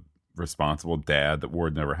responsible dad that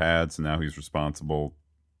Ward never had, so now he's responsible,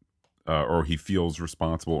 or he feels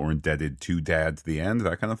responsible or indebted to dad to the end,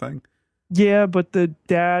 that kind of thing? Yeah, but the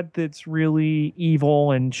dad that's really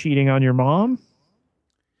evil and cheating on your mom?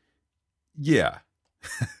 Yeah.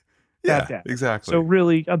 Bad dad. Exactly. So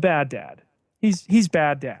really a bad dad. He's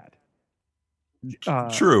bad dad.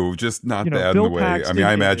 True, just not bad Bill in the way. Paxton, I mean,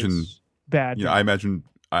 I imagine bad. I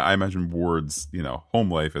imagine Ward's home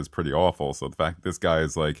life is pretty awful. So the fact that this guy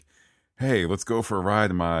is like, hey, let's go for a ride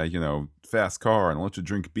in my fast car and I'll let you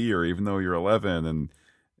drink beer even though you're 11, and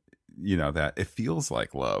that it feels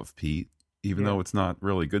like love, Pete, even though it's not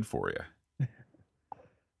really good for you.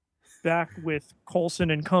 Back with Coulson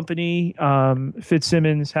and company,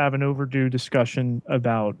 Fitzsimmons have an overdue discussion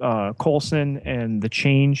about Coulson and the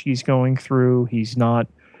change he's going through. He's not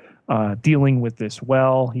dealing with this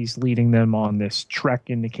well. He's leading them on this trek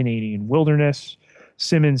in the Canadian wilderness.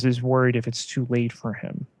 Simmons is worried if it's too late for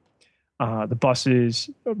him. The bus is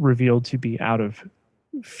revealed to be out of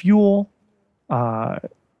fuel.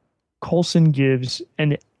 Coulson gives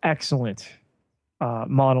an excellent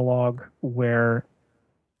monologue where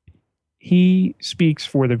he speaks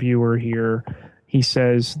for the viewer here. He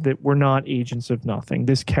says that we're not agents of nothing.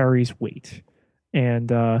 This carries weight.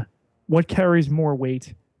 And what carries more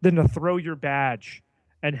weight than to throw your badge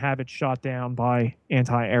and have it shot down by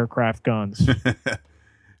anti-aircraft guns?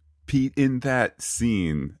 Pete, in that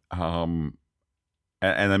scene, and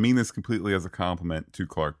I mean this completely as a compliment to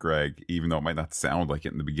Clark Gregg, even though it might not sound like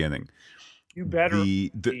it in the beginning. You better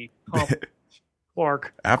be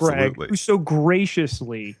Clark absolutely. Gregg, who so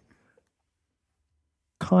graciously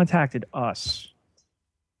contacted us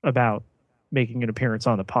about making an appearance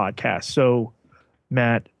on the podcast. So,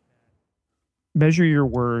 Matt, measure your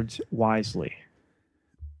words wisely.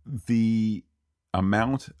 The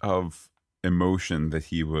amount of emotion that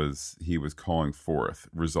he was calling forth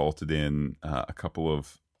resulted in a couple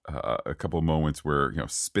of moments where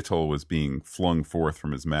spittle was being flung forth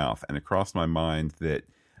from his mouth, and it crossed my mind that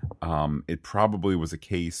it probably was a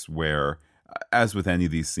case where, as with any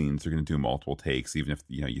of these scenes, they're going to do multiple takes, even if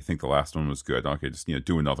you think the last one was good. Okay, just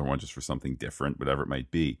do another one just for something different, whatever it might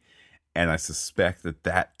be. And I suspect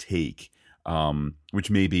that take which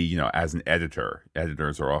maybe, as an editor,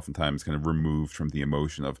 editors are oftentimes kind of removed from the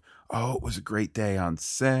emotion of, oh, it was a great day on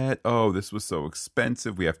set. Oh, this was so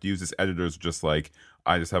expensive. We have to use this. Editors are just like,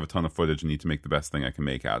 I just have a ton of footage and need to make the best thing I can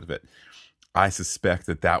make out of it. I suspect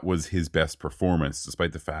that was his best performance,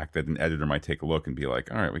 despite the fact that an editor might take a look and be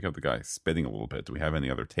like, all right, we got the guy spitting a little bit. Do we have any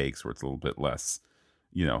other takes where it's a little bit less,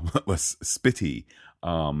 less spitty?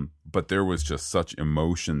 But there was just such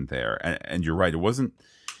emotion there. And you're right.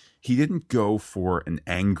 He didn't go for an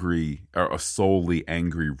angry or a solely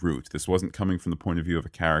angry route. This wasn't coming from the point of view of a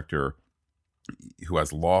character who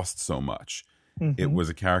has lost so much. Mm-hmm. It was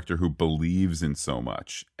a character who believes in so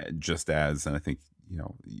much, just as, and I think,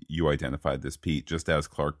 you identified this, Pete, just as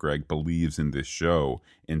Clark Gregg believes in this show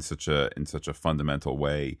in such a fundamental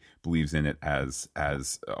way, believes in it as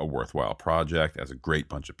a worthwhile project, as a great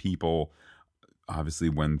bunch of people. Obviously,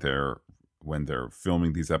 when they're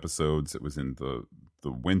filming these episodes, it was in the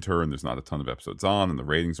winter and there's not a ton of episodes on and the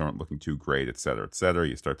ratings aren't looking too great, et cetera, et cetera.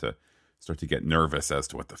 You start to get nervous as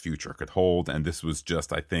to what the future could hold. And this was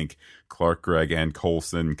just, I think, Clark Gregg and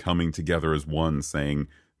Coulson coming together as one, saying,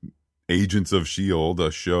 Agents of S.H.I.E.L.D.,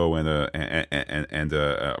 a show and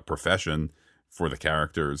a profession for the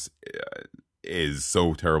characters, is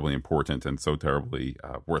so terribly important and so terribly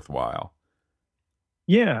worthwhile.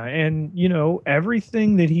 Yeah, and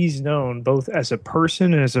everything that he's known, both as a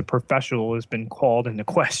person and as a professional, has been called into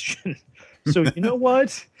question. So you know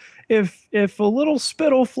what? If a little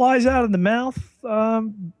spittle flies out of the mouth,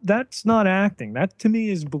 that's not acting. That to me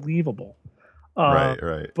is believable.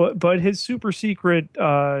 Right. But his super secret,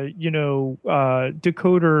 decoder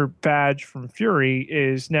badge from Fury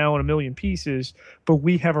is now in a million pieces. But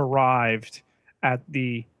we have arrived at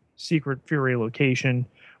the secret Fury location,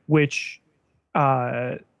 which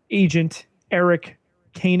Agent Eric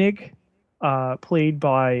Koenig, played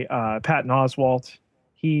by Patton Oswalt,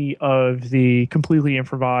 he of the completely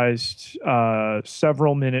improvised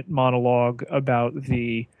several-minute monologue about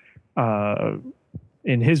the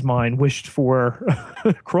in his mind, wished for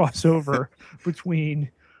crossover between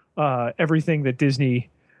everything that Disney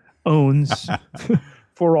owns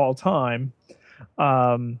for all time,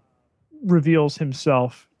 reveals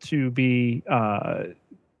himself to be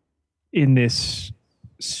in this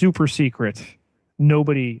super secret,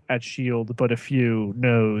 nobody at S.H.I.E.L.D. but a few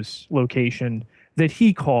knows location that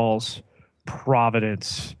he calls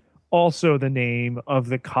Providence, also the name of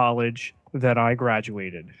the college that I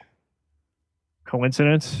graduated.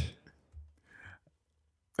 Coincidence?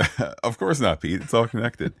 Of course not, Pete. It's all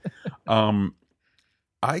connected.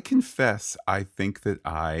 I confess, I think that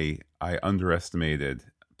I underestimated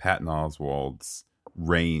Patton Oswalt's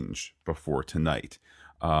range before tonight.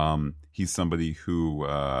 He's somebody who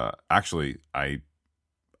actually I'm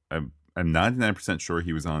 99% sure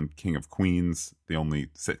he was on King of Queens, the only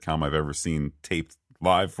sitcom I've ever seen taped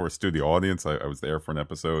live for a studio audience. I was there for an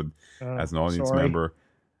episode as an audience member.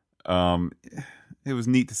 It was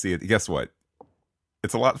neat to see it. Guess what?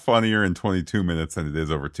 It's a lot funnier in 22 minutes than it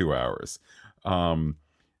is over 2 hours.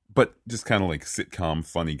 But just kind of like sitcom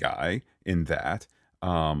funny guy in that.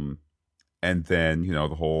 And then,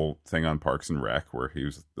 the whole thing on Parks and Rec where he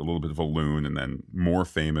was a little bit of a loon and then more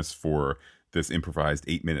famous for this improvised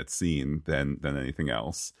 8-minute scene than anything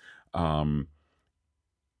else.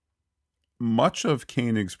 Much of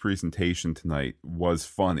Koenig's presentation tonight was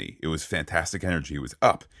funny. It was fantastic energy. It was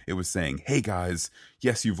up. It was saying, hey guys,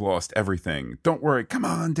 yes, you've lost everything. Don't worry. Come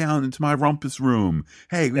on down into my rumpus room.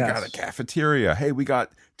 Hey, we got a cafeteria. Hey, we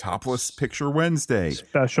got Topless Picture Wednesday.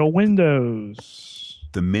 Special windows.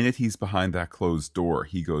 The minute he's behind that closed door,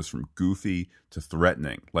 he goes from goofy to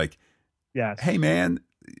threatening. Like, hey man,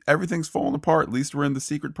 everything's falling apart. At least we're in the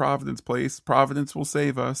secret Providence place. Providence will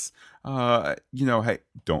save us. Hey,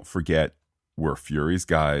 don't forget, we're Fury's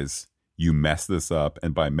guys. You mess this up,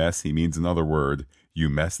 and by mess he means another word. You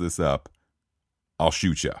mess this up, I'll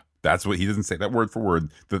shoot you. That's what he doesn't say that word for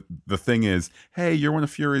word. The thing is, hey, you're one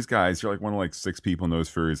of Fury's guys. You're like one of like 6 people who knows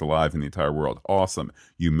Fury's alive in the entire world. Awesome.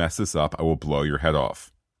 You mess this up, I will blow your head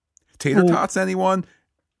off. Tater Tots, anyone?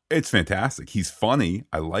 It's fantastic. He's funny.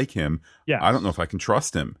 I like him. Yeah. I don't know if I can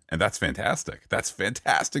trust him. And that's fantastic. That's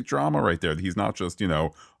fantastic drama right there. He's not just,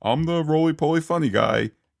 I'm the roly-poly funny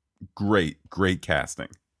guy. Great casting.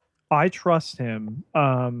 I trust him.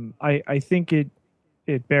 I think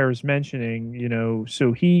it bears mentioning,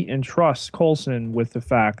 so he entrusts Coulson with the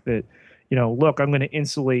fact that, look, I'm going to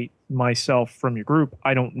insulate myself from your group.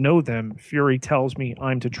 I don't know them. Fury tells me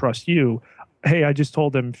I'm to trust you. Hey, I just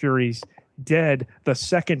told them Fury's dead the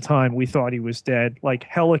second time we thought he was dead, like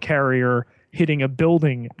helicarrier hitting a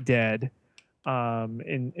building dead.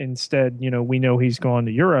 Instead, we know he's gone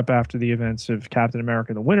to Europe after the events of Captain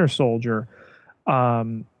America: The Winter Soldier.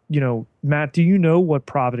 Matt, do you know what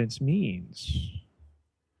Providence means?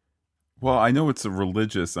 Well, I know it's a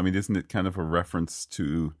religious. I mean, isn't it kind of a reference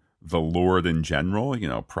to the Lord in general? You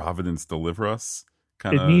know, Providence deliver us,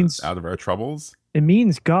 kind It of means out of our troubles. it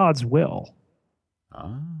means God's will.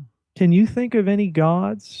 Ah, Can you think of any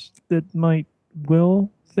gods that might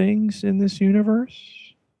will things in this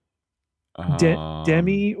universe? um,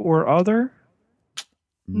 Demi or other?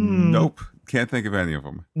 Hmm. nope, can't think of any of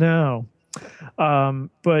them. No.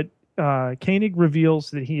 But Koenig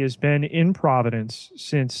reveals that he has been in Providence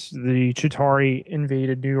since the Chitauri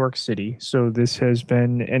invaded New York City. So this has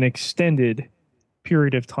been an extended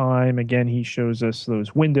period of time. Again, he shows us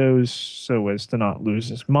those windows so as to not lose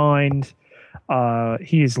his mind.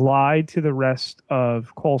 He has lied to the rest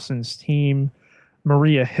of Coulson's team.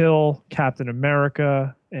 Maria Hill, Captain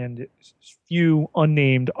America, and few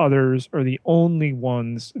unnamed others are the only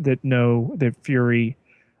ones that know that Fury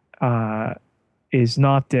uh, is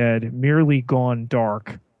not dead, merely gone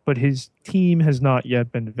dark, but his team has not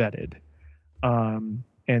yet been vetted.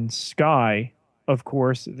 And Sky, of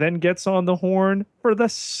course, then gets on the horn for the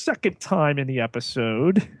second time in the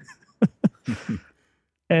episode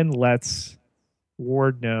and lets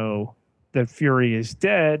Ward know that Fury is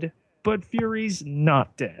dead, but Fury's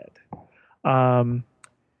not dead. Um,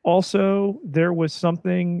 Also, there was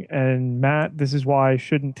something, and Matt, this is why I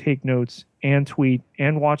shouldn't take notes and tweet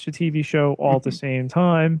and watch the TV show all at the same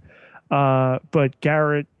time. But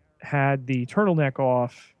Garrett had the turtleneck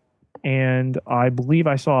off, and I believe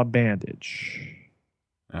I saw a bandage.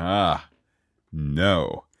 Ah,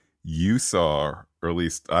 no, you saw, or at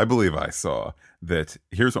least I believe I saw that.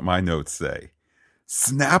 Here's what my notes say: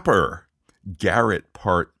 Snapper, Garrett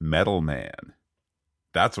part metal man.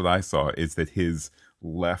 That's what I saw. Is that his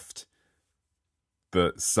left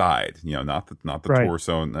the side, not the Right,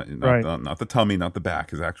 torso, not, right. not the tummy, not the back.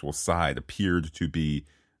 His actual side appeared to be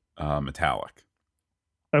metallic.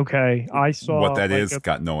 Okay, I What saw that like is, a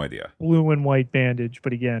got no idea. blue and white bandage,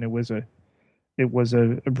 but again, it was a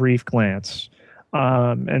brief glance,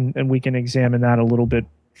 and we can examine that a little bit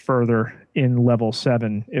further in level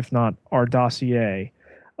 7, if not our dossier.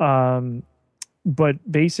 Um, but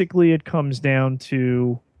basically, it comes down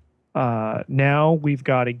to now we've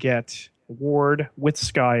got to get Ward with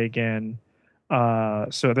Sky again.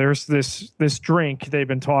 So there's this drink they've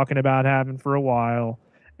been talking about having for a while,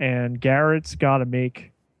 and Garrett's got to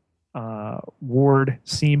make Ward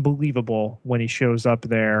seem believable when he shows up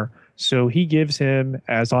there. So he gives him,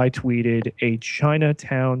 as I tweeted, a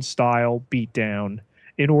Chinatown style beatdown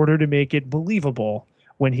in order to make it believable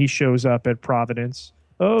when he shows up at Providence.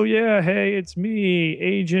 Oh, yeah, hey, it's me,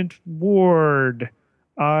 Agent Ward.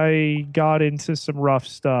 I got into some rough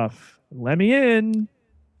stuff. Let me in.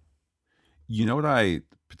 You know what I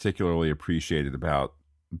particularly appreciated about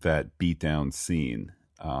that beatdown scene?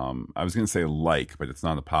 I was going to say like, but it's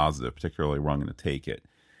not a positive, particularly where I'm going to take it.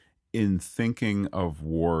 In thinking of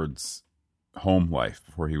Ward's home life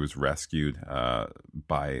before he was rescued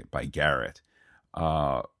by Garrett,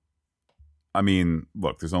 uh, I mean,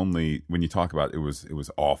 look, there's only when you talk about it was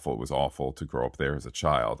awful. It was awful to grow up there as a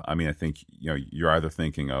child. I mean, I think you're either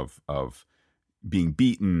thinking of being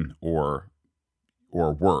beaten or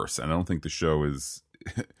worse, and I don't think the show is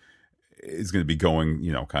going to be going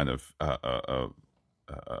kind of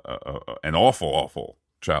an awful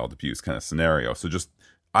child abuse kind of scenario. So just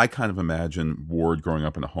I kind of imagine Ward growing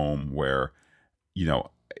up in a home where you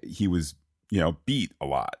know he was beat a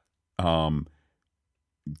lot.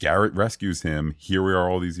 Garrett rescues him. Here we are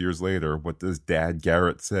all these years later. What does Dad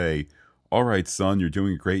Garrett say? All right, son, you're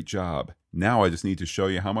doing a great job. Now I just need to show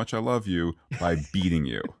you how much I love you by beating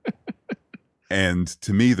you. And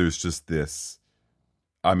to me, there's just this.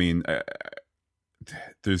 I mean,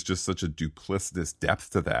 there's just such a duplicitous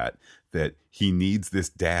depth to that he needs this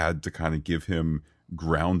dad to kind of give him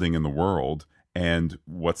grounding in the world. And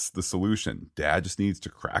what's the solution? Dad just needs to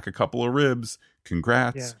crack a couple of ribs.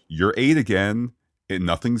 Congrats, Yeah. you're 8 again.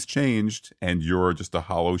 Nothing's changed, and you're just a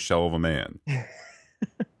hollow shell of a man.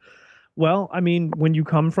 Well, I mean, when you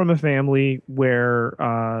come from a family where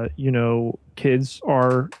kids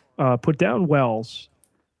are put down wells,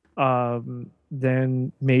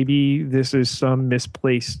 then maybe this is some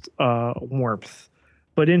misplaced warmth.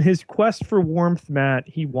 But in his quest for warmth, Matt,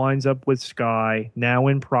 he winds up with Sky now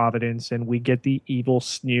in Providence, and we get the evil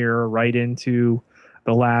sneer right into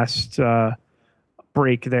the last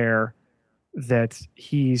break there that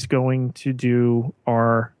he's going to do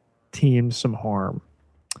our team some harm.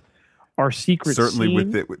 Our secret Certainly,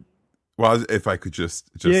 with scene. it. Well, if I could Yeah, just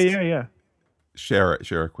yeah, yeah. share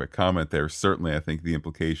a quick comment there. Certainly, I think the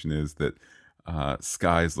implication is that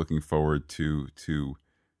Sky is looking forward to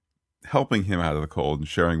helping him out of the cold and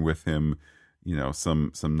sharing with him,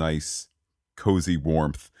 some nice, cozy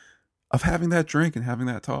warmth of having that drink and having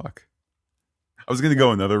that talk. I was going to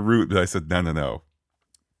go another route, but I said no, no, no.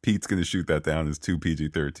 Pete's going to shoot that down as too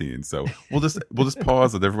PG-13. So we'll just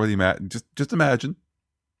pause. Let everybody just imagine.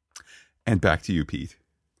 And back to you, Pete.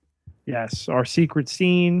 Yes, our secret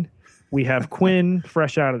scene. We have Quinn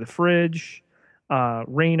fresh out of the fridge.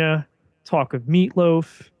 Raina, talk of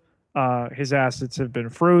meatloaf. His assets have been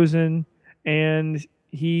frozen, and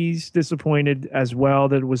he's disappointed as well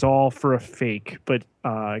that it was all for a fake. But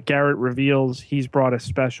Garrett reveals he's brought a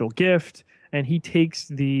special gift, and he takes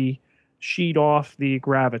the sheet off the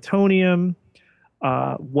gravitonium.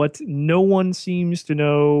 What no one seems to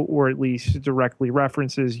know, or at least directly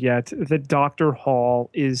references yet, that Dr. Hall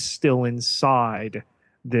is still inside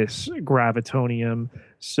this gravitonium.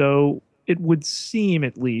 So it would seem,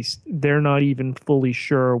 at least, they're not even fully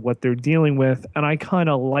sure what they're dealing with. And I kind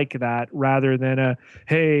of like that rather than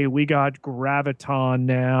hey, we got graviton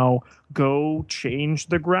now, go change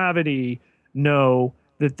the gravity. No,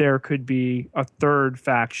 that there could be a third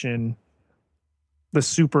faction, the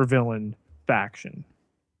supervillain faction.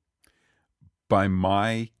 By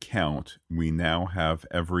my count, we now have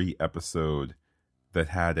every episode that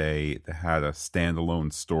had a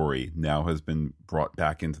standalone story now has been brought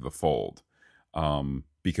back into the fold,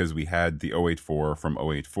 because we had the 084 from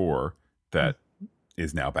 084 that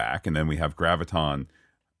is now back, and then we have Graviton.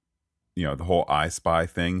 The whole I Spy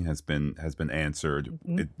thing has been answered.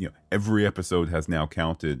 Every episode has now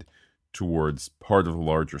counted towards part of the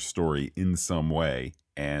larger story in some way,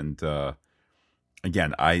 and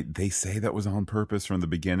again, they say that was on purpose from the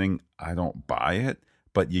beginning. I don't buy it,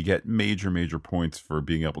 but you get major points for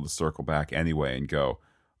being able to circle back anyway and go,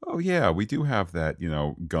 oh yeah, we do have that,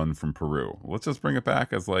 gun from Peru. Let's just bring it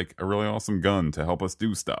back as like a really awesome gun to help us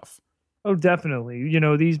do stuff. Oh, definitely.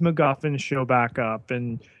 These MacGuffins show back up,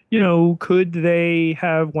 and could they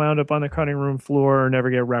have wound up on the cutting room floor or never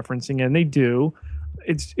get referencing? And they do.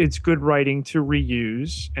 It's good writing to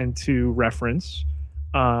reuse and to reference.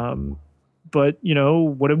 But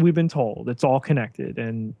what have we been told? It's all connected,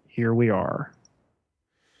 and here we are.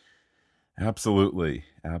 Absolutely,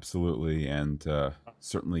 and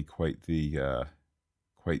certainly quite the I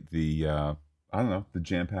don't know, the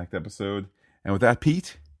jam-packed episode. And with that,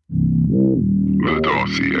 Pete, the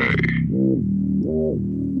dossier.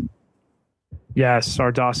 Yes,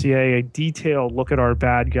 our dossier, a detailed look at our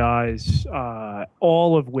bad guys,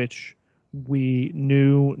 all of which we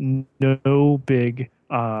knew. No big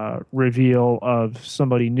reveal of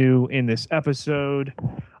somebody new in this episode.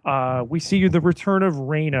 We see the return of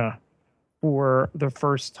Raina for the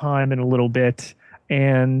first time in a little bit.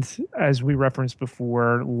 And as we referenced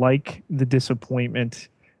before, like the disappointment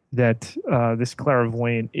that this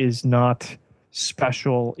clairvoyant is not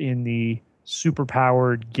special in the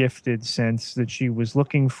superpowered, gifted sense that she was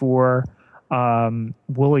looking for.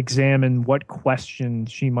 We'll examine what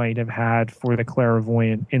questions she might have had for the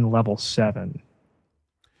clairvoyant in level 7.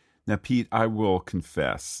 Now, Pete, I will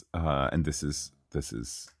confess, and this is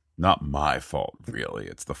not my fault, really.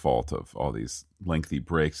 It's the fault of all these lengthy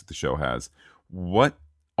breaks that the show has. What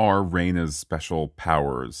are Raina's special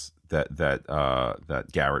powers that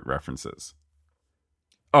Garrett references?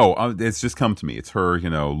 Oh, it's just come to me. It's her,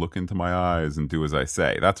 look into my eyes and do as I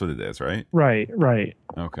say. That's what it is, right? Right.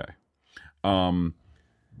 Okay.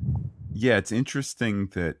 Yeah, it's interesting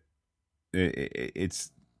that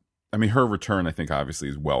it's. I mean, her return, I think, obviously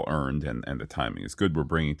is well earned, and the timing is good. We're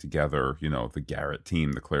bringing together, the Garrett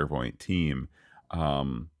team, the clairvoyant team.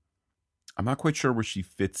 I'm not quite sure where she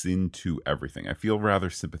fits into everything. I feel rather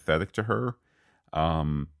sympathetic to her,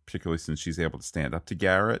 particularly since she's able to stand up to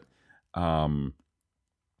Garrett.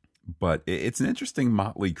 But it's an interesting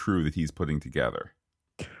motley crew that he's putting together.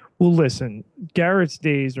 Well, listen, Garrett's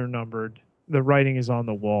days are numbered. The writing is on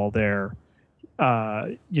the wall there.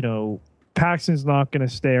 Paxton's not going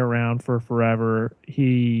to stay around for forever.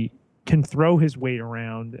 He can throw his weight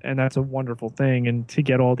around, and that's a wonderful thing, and to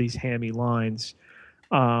get all these hammy lines.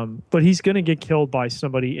 But he's going to get killed by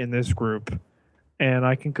somebody in this group, and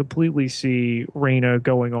I can completely see Raina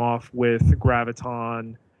going off with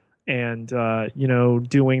Graviton and,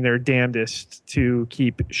 doing their damnedest to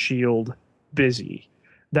keep S.H.I.E.L.D. busy.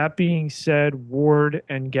 That being said, Ward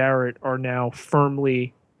and Garrett are now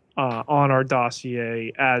firmly on our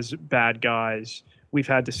dossier as bad guys. We've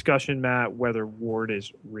had discussion, Matt, whether Ward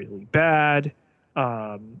is really bad,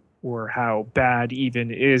 or how bad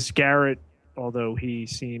even is Garrett, although he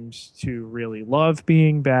seems to really love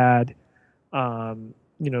being bad.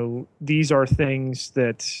 these are things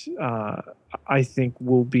that I think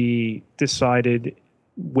will be decided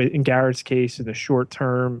in Garrett's case in the short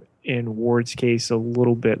term, in Ward's case a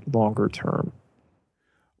little bit longer term.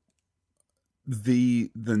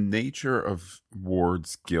 The nature of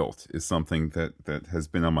Ward's guilt is something that has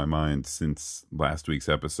been on my mind since last week's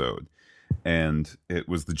episode. And it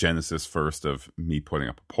was the genesis first of me putting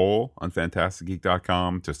up a poll on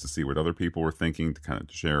fantasticgeek.com just to see what other people were thinking, to kind of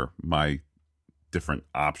share my different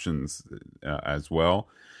options as well.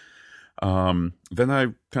 Then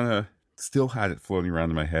I kind of still had it floating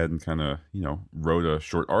around in my head and kind of, wrote a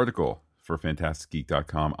short article for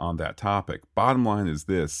fantasticgeek.com on that topic. Bottom line is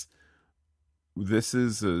this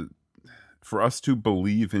is for us to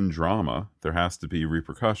believe in drama, there has to be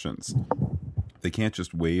repercussions. They can't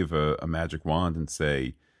just wave a magic wand and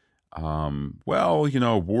say,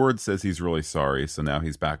 Ward says he's really sorry, so now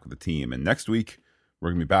he's back with the team. And next week, we're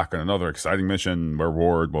going to be back on another exciting mission where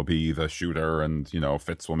Ward will be the shooter and,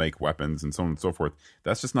 Fitz will make weapons and so on and so forth.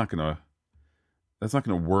 That's just not going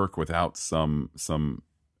to work without some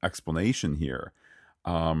explanation here.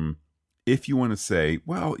 If you want to say,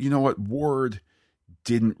 well, you know what, Ward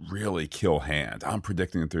didn't really kill Hand. I'm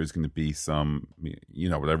predicting that there's going to be some,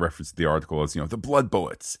 what I referenced the article as, the blood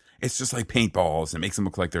bullets. It's just like paintballs. It makes them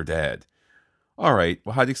look like they're dead. All right.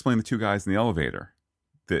 Well, how do you explain the two guys in the elevator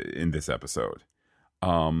in this episode?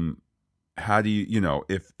 How do you,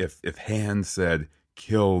 if Hand said,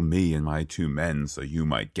 kill me and my two men so you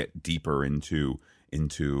might get deeper into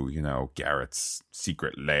Garrett's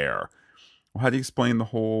secret lair. Well, how do you explain the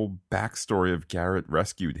whole backstory of Garrett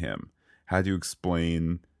rescued him? How do you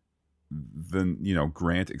explain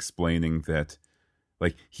Grant explaining that,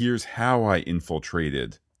 like, here's how I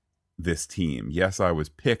infiltrated this team. Yes, I was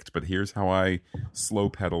picked, but here's how I slow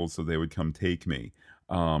pedaled so they would come take me.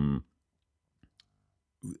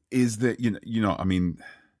 Is that,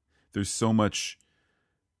 there's so much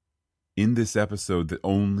in this episode that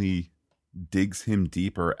only digs him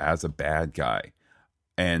deeper as a bad guy.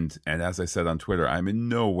 And as I said on Twitter, I'm in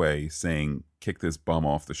no way saying kick this bum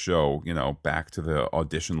off the show, back to the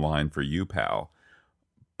audition line for you, pal.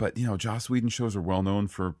 But, Joss Whedon shows are well known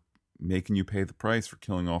for making you pay the price for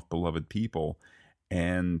killing off beloved people.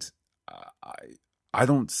 And I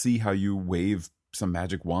don't see how you wave some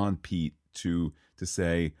magic wand, Pete, to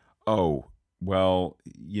say, oh, well,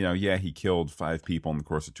 he killed 5 people in the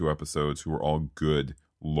course of 2 episodes who were all good,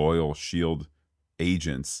 loyal SHIELD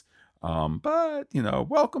agents. But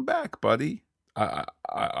welcome back, buddy. I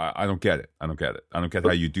don't get it. I don't get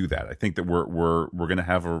how you do that. I think that we're going to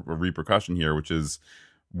have a repercussion here, which is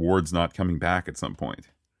Ward's not coming back at some point.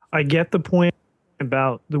 I get the point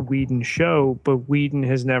about the Whedon show, but Whedon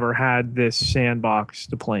has never had this sandbox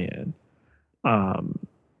to play in.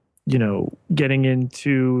 Getting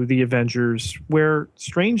into the Avengers, where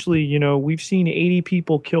strangely, we've seen 80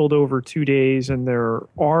 people killed over 2 days, and there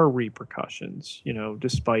are repercussions,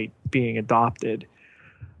 despite being adopted.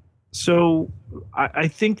 So I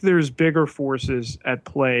think there's bigger forces at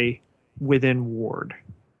play within Ward.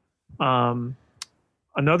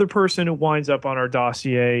 Another person who winds up on our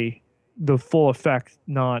dossier, the full effect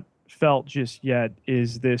not felt just yet,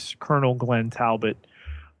 is this Colonel Glenn Talbot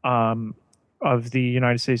of the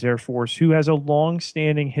United States Air Force, who has a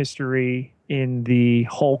long-standing history in the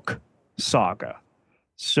Hulk saga.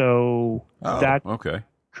 So that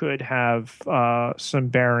could have some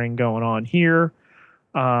bearing going on here.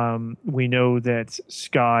 We know that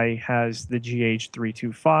Skye has the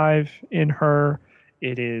GH325 in her.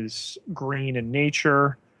 It is green in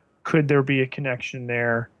nature. Could there be a connection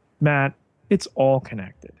there? Matt, it's all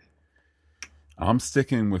connected. I'm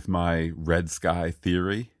sticking with my Red Skye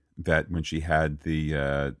theory that when she had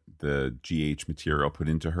the GH material put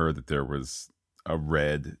into her, that there was a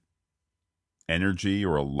red energy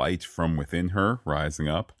or a light from within her rising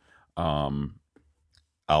up. I'll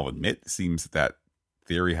admit, it seems that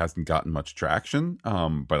theory hasn't gotten much traction,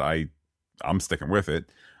 but I'm sticking with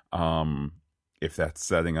it. If that's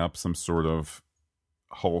setting up some sort of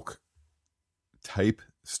Hulk type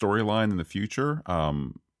storyline in the future,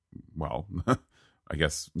 well, I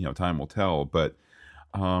guess time will tell. But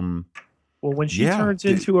well, when she turns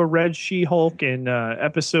into a red She-Hulk in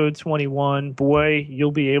episode 21, boy,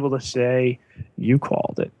 you'll be able to say you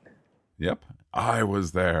called it. Yep, I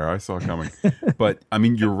was there. I saw it coming. But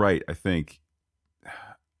you're right. I think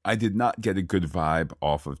I did not get a good vibe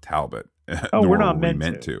off of Talbot. Oh, we're not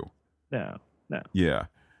meant to. No. Yeah.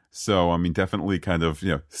 So, definitely kind of,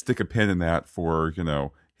 stick a pin in that for,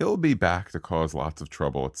 he'll be back to cause lots of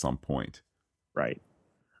trouble at some point. Right.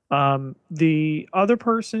 The other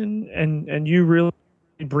person, and you really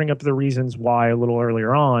bring up the reasons why a little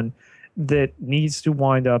earlier on, that needs to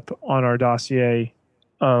wind up on our dossier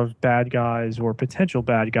of bad guys or potential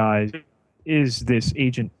bad guys is this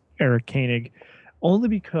Agent Eric Koenig, only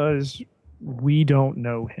because we don't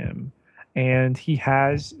know him. And he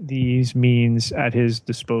has these means at his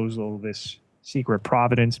disposal, this secret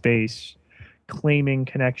Providence base, claiming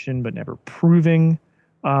connection but never proving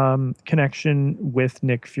connection with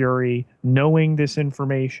Nick Fury. Knowing this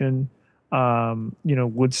information,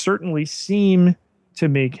 would certainly seem to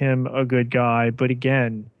make him a good guy. But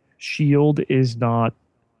again, S.H.I.E.L.D. is not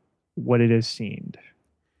what it has seemed.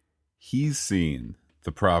 He's seen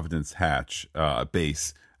the Providence Hatch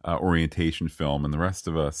base orientation film, and the rest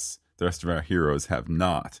of our heroes have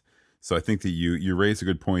not. So I think that you raise a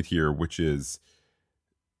good point here, which is,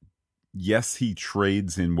 yes, he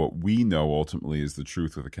trades in what we know ultimately is the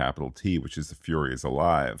truth with a capital T, which is the Fury is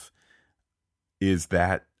alive. Is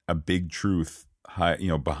that a big truth,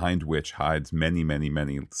 behind which hides many, many,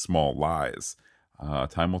 many small lies?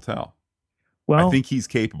 Time will tell. Well, I think he's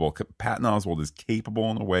capable. Patton Oswalt is capable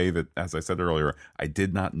in a way that, as I said earlier, I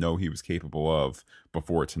did not know he was capable of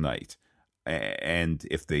before tonight. And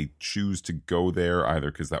if they choose to go there, either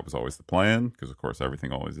because that was always the plan, because of course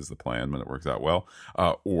everything always is the plan when it works out well,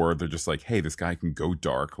 or they're just like, hey, this guy can go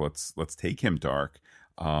dark. Let's take him dark.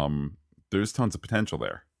 There's tons of potential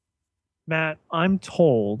there. Matt, I'm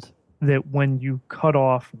told that when you cut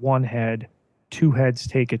off one head, two heads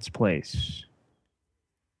take its place.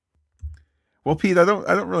 Well, Pete, I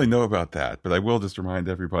don't really know about that, but I will just remind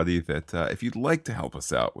everybody that if you'd like to help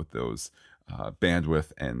us out with those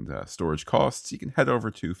bandwidth and storage costs, you can head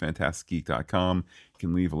over to fantasticgeek.com. You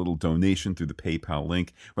can leave a little donation through the PayPal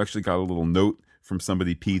link. We actually got a little note from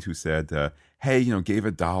somebody, Pete, who said, hey, gave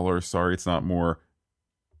 $1. Sorry, it's not more.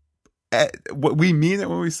 What we mean it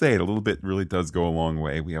when we say it. A little bit really does go a long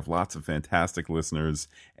way. We have lots of fantastic listeners,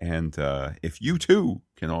 and if you too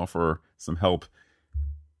can offer some help,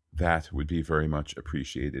 that would be very much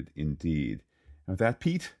appreciated indeed. And with that,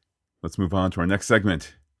 Pete, let's move on to our next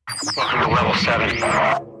segment. Welcome to level 7.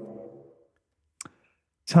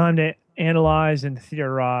 Time to analyze and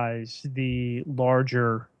theorize the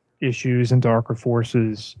larger issues and darker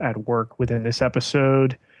forces at work within this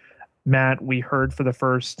episode. Matt, we heard for the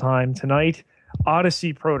first time tonight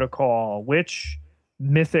Odyssey Protocol, which,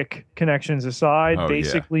 mythic connections aside,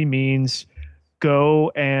 basically means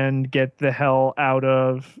go and get the hell out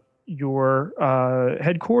of your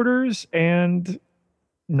headquarters and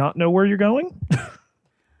not know where you're going.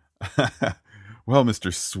 Well,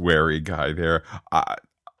 Mr. Sweary guy there.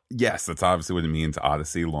 Yes, that's obviously what it means,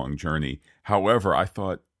 Odyssey, long journey. However, I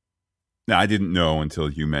thought, now I didn't know until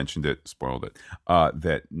you mentioned it, spoiled it,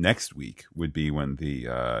 that next week would be when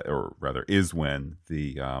is when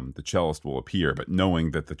the cellist will appear. But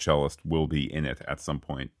knowing that the cellist will be in it at some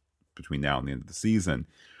point between now and the end of the season,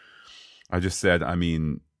 I just said,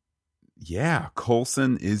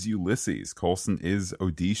 Coulson is Ulysses. Coulson is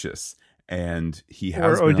Odysseus. And he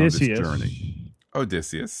has been Odysseus. On this journey.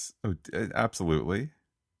 Odysseus. Absolutely.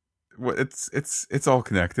 Well, it's all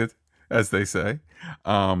connected, as they say.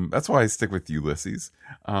 That's why I stick with Ulysses.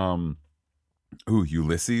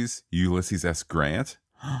 Ulysses S. Grant.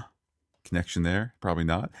 Connection there? Probably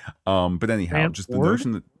not. But anyhow, Grant just Ward? the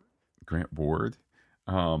notion that Grant Ward.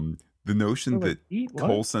 The notion Spoiler that Pete, what?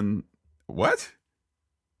 Coulson. What?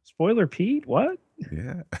 Spoiler Pete? What?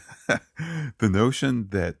 Yeah. The notion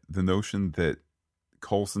that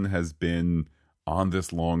Coulson has been on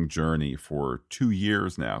this long journey for 2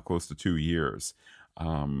 years now, close to 2 years,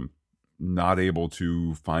 not able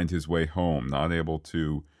to find his way home, not able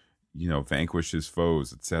to, vanquish his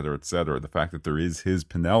foes, et cetera, et cetera. The fact that there is his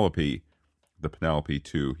Penelope, the Penelope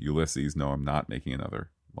to Ulysses. No, I'm not making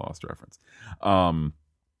another Lost reference.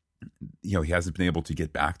 He hasn't been able to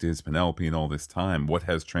get back to his Penelope in all this time. What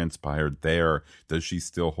has transpired there? Does she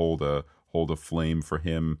still hold a flame for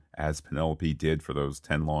him as Penelope did for those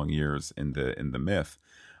 10 long years in the myth?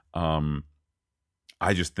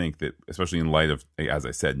 I just think that, especially in light of, as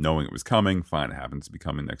I said, knowing it was coming, fine, it happens to be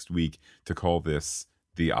coming next week, to call this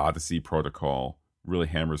the Odyssey Protocol really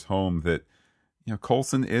hammers home that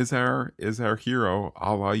Coulson is our hero,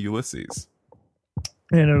 a la Ulysses.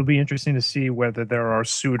 And it'll be interesting to see whether there are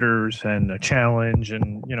suitors and a challenge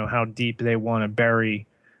and, how deep they want to bury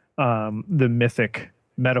the mythic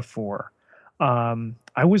metaphor.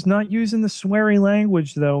 I was not using the sweary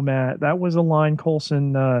language, though, Matt. That was a line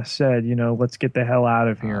Coulson said, let's get the hell out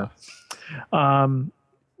of here.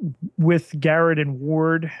 With Garrett and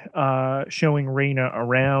Ward showing Raina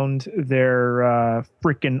around their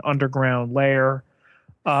freaking underground lair,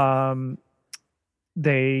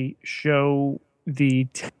 they show the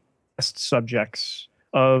test subjects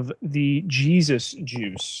of the Jesus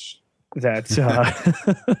juice that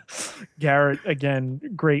Garrett, again,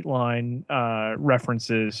 great line,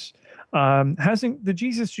 references. Hasn't the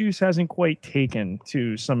Jesus juice hasn't quite taken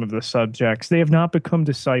to some of the subjects. They have not become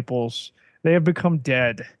disciples. They have become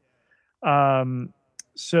dead.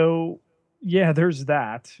 So yeah, there's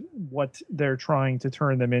that. What they're trying to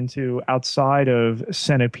turn them into outside of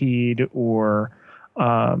Centipede or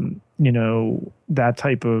that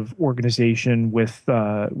type of organization with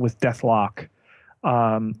Deathlock.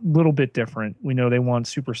 Little bit different. We know they want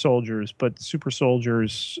super soldiers, but super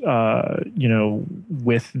soldiers,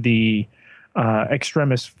 with the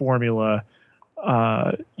extremist formula,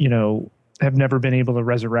 have never been able to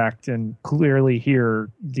resurrect, and clearly here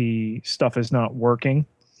the stuff is not working.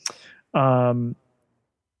 What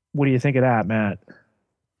do you think of that, Matt?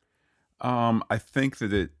 I think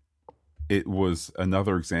that it was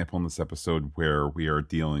another example in this episode where we are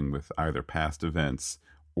dealing with either past events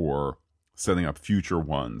or setting up future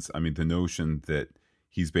ones. I mean, the notion that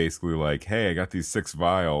he's basically like, hey, I got these 6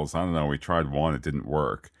 vials. I don't know. We tried one. It didn't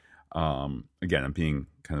work. Again, I'm being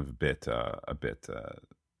kind of a bit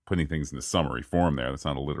putting things into summary form there. That's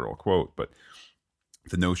not a literal quote, but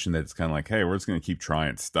the notion that it's kind of like, hey, we're just going to keep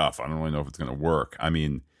trying stuff. I don't really know if it's going to work. I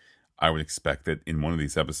mean, I would expect that in one of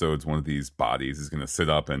these episodes, one of these bodies is going to sit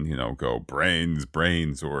up and, go brains,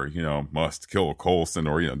 or, must kill Coulson,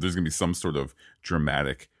 or, there's going to be some sort of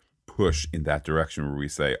dramatic push in that direction where we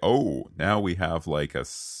say, oh, now we have like a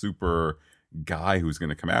super guy who's going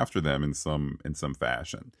to come after them in some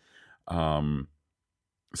fashion.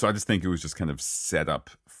 So I just think it was just kind of set up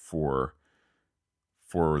for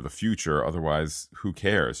the future. Otherwise, who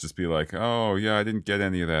cares? Just be like, oh yeah, I didn't get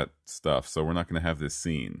any of that stuff, so we're not going to have this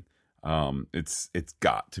scene. It's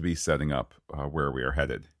got to be setting up where we are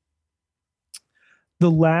headed.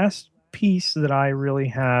 The last piece that I really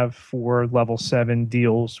have for level 7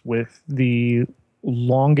 deals with the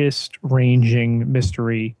longest ranging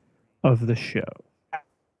mystery of the show.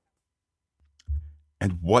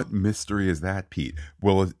 And what mystery is that, Pete?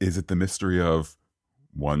 Well, is it the mystery of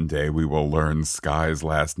one day we will learn Sky's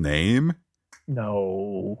last name?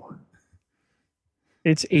 No.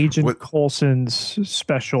 It's Agent Coulson's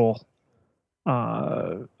special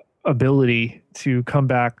ability to come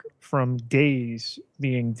back from days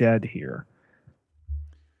being dead here.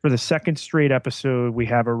 For the second straight episode, we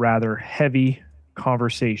have a rather heavy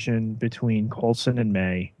conversation between Coulson and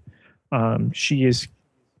May. She is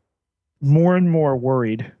more and more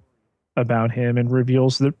worried about him and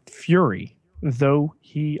reveals that Fury, though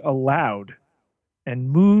he allowed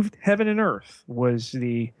and moved heaven and earth, was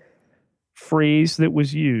the phrase that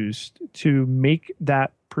was used to make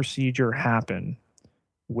that procedure happen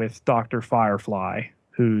with Dr. Firefly,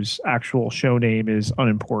 whose actual show name is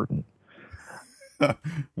unimportant.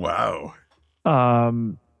 Wow.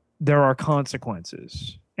 There are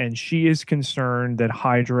consequences, and she is concerned that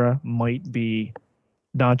Hydra might be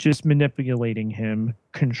not just manipulating him,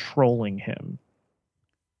 controlling him.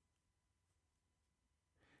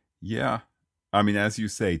 Yeah. I mean, as you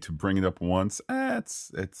say, to bring it up once,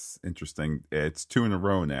 it's interesting. It's 2 in a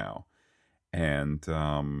row now. And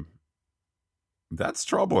that's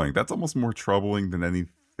troubling. That's almost more troubling than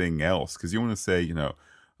anything else. Because you want to say,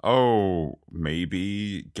 oh,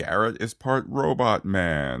 maybe Garrett is part robot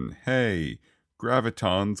man. Hey,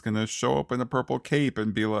 Graviton's going to show up in a purple cape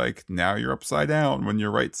and be like, now you're upside down when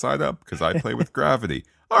you're right side up because I play with gravity.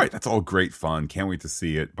 All right, that's all great fun. Can't wait to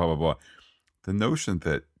see it, blah, blah, blah. The notion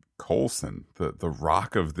that Coulson, the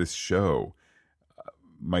rock of this show,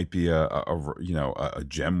 might be a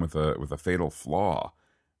gem with a fatal flaw.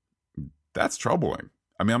 That's troubling.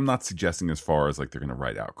 I mean, I'm not suggesting as far as like they're going to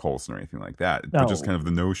write out Coulson or anything like that, but just kind of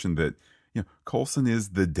the notion that Coulson is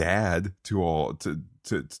the dad to all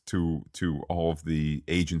of the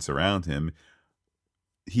agents around him.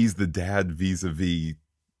 He's the dad vis-a-vis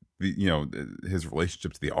his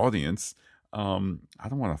relationship to the audience. I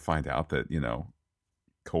don't want to find out that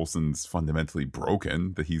Coulson's fundamentally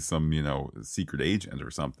broken, that he's some secret agent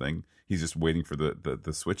or something. He's just waiting for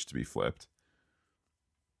the switch to be flipped.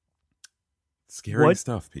 Scary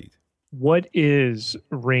stuff, Pete. What is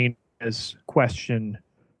Raina's question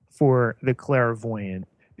for the clairvoyant?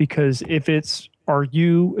 Because if it's, are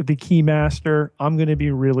you the keymaster, I'm going to be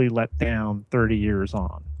really let down 30 years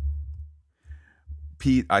on.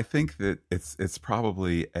 Pete, I think that it's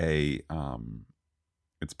probably a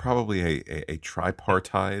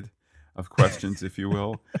tripartite of questions, if you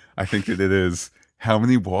will. I think that it is, how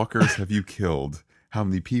many walkers have you killed? How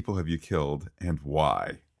many people have you killed? And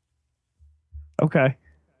why? Okay.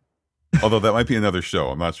 Although that might be another show.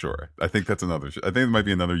 I'm not sure. I think that's another show. I think it might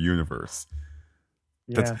be another universe.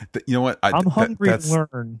 Yeah. You know what? I'm hungry to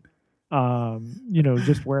learn.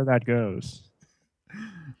 just where that goes.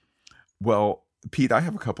 Well, Pete, I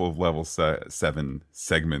have a couple of level 7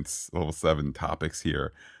 segments, level 7 topics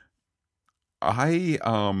here. I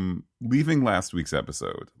leaving last week's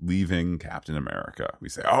episode, leaving Captain America. We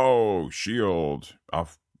say, "Oh, Shield,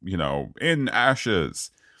 off, in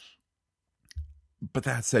ashes." But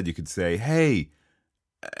that said, you could say, "Hey,"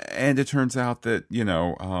 and it turns out that you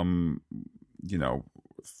know,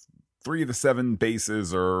 3 of the 7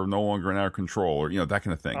 bases are no longer in our control, or that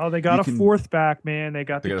kind of thing. Oh, they got fourth back, man. They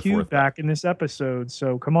got the cube back in this episode.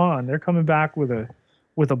 So come on, they're coming back with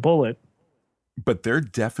a bullet. But they're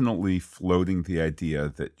definitely floating the idea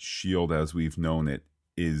that Shield, as we've known it,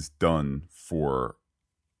 is done for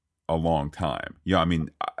a long time. I mean,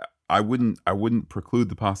 I wouldn't preclude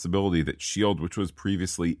the possibility that Shield, which was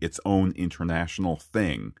previously its own international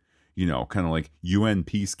thing, kind of like UN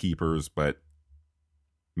peacekeepers, but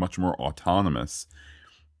much more autonomous.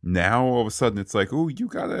 Now all of a sudden it's like, oh, you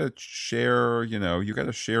gotta share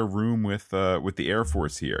room with the Air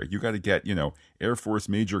Force here. You gotta get Air Force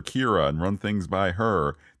Major Kira and run things by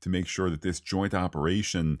her to make sure that this joint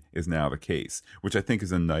operation is now the case, which I think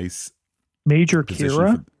is a nice Major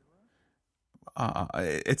Kira.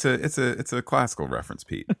 It's a classical reference,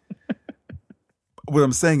 Pete. What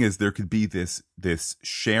I'm saying is there could be this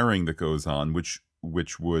sharing that goes on, which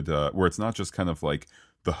would where it's not just kind of like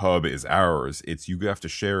the hub is ours. It's you have to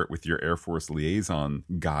share it with your Air Force liaison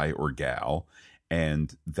guy or gal.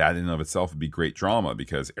 And that in and of itself would be great drama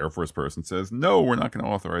because Air Force person says, no, we're not going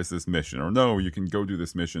to authorize this mission. Or no, you can go do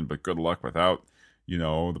this mission, but good luck without,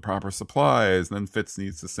 the proper supplies. And then Fitz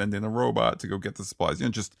needs to send in a robot to go get the supplies.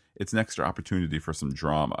 Just it's an extra opportunity for some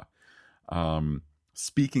drama.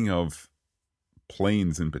 Speaking of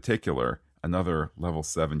planes in particular, another level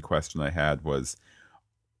 7 question I had was,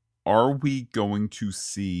 are we going to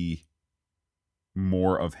see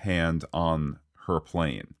more of Hand on her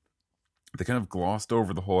plane? They kind of glossed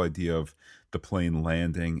over the whole idea of the plane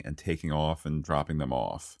landing and taking off and dropping them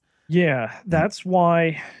off. Yeah, that's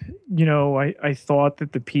why, I thought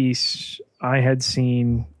that the piece I had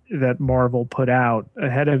seen that Marvel put out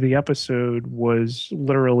ahead of the episode was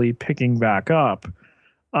literally picking back up.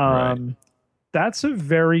 Right. That's a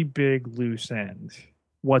very big loose end.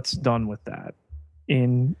 What's done with that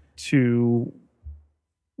into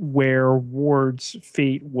where Ward's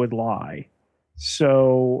fate would lie.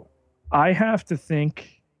 So I have to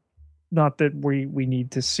think, not that we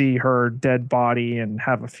need to see her dead body and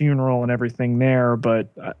have a funeral and everything there,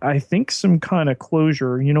 but I think some kind of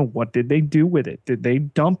closure. What did they do with it? Did they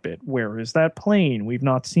dump it? Where is that plane? We've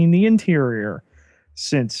not seen the interior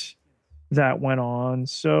since that went on.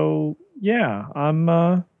 So yeah,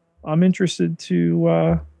 I'm interested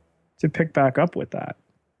to pick back up with that.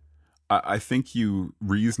 I think you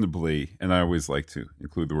reasonably, and I always like to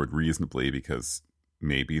include the word reasonably because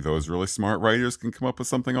maybe those really smart writers can come up with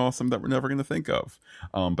something awesome that we're never going to think of.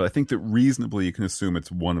 But I think that reasonably you can assume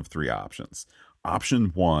it's one of 3 options.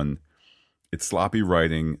 Option 1, it's sloppy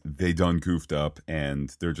writing. They done goofed up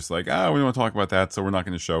and they're just like, we don't want to talk about that, so we're not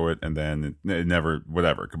going to show it. And then it never,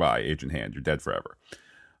 whatever, goodbye, Agent Hand, you're dead forever.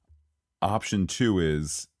 Option 2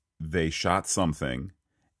 is they shot something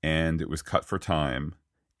and it was cut for time.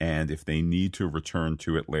 And if they need to return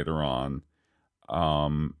to it later on,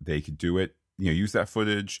 they could do it, use that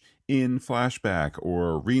footage in flashback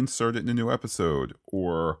or reinsert it in a new episode.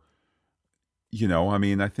 Or,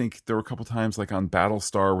 I think there were a couple times like on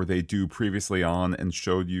Battlestar where they do previously on and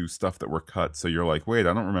showed you stuff that were cut. So you're like, wait,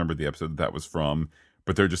 I don't remember the episode that was from.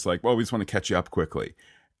 But they're just like, well, we just want to catch you up quickly,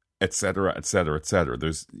 et cetera, et cetera, et cetera.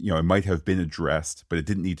 There's, it might have been addressed, but it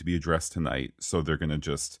didn't need to be addressed tonight. So they're going to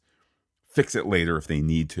just fix it later if they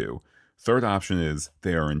need to. Third option is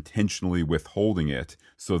they are intentionally withholding it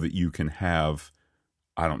so that you can have,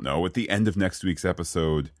 I don't know, at the end of next week's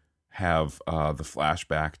episode, have the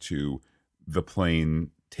flashback to the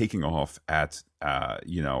plane taking off at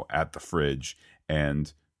the fridge,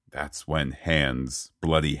 and that's when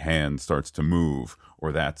bloody Hand starts to move,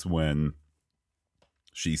 or that's when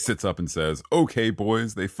she sits up and says, "Okay,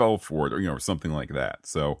 boys, they fell for it," or something like that.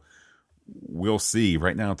 So we'll see.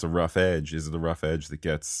 Right now it's a rough edge. Is it a rough edge that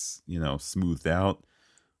gets, smoothed out?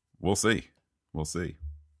 We'll see.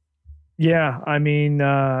 Yeah, I mean,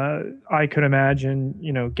 I could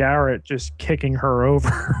imagine, Garrett just kicking her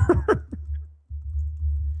over.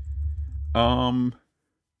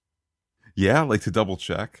 Yeah, like to double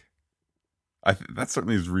check. That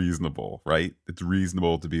certainly is reasonable, right? It's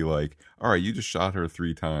reasonable to be like, all right, you just shot her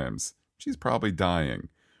 3 times. She's probably dying.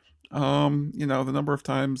 The number of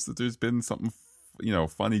times that there's been something,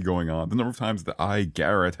 funny going on, the number of times that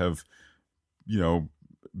Garrett, have,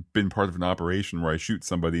 been part of an operation where I shoot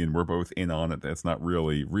somebody and we're both in on it that's not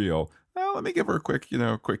really real. Well, let me give her a quick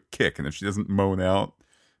kick. And if she doesn't moan out,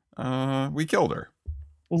 we killed her.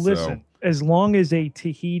 Well, listen, as long as a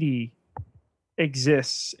Tahiti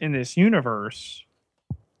exists in this universe,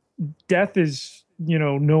 death is,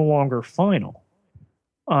 no longer final.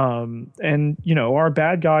 And, our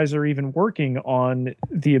bad guys are even working on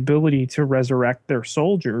the ability to resurrect their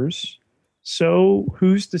soldiers. So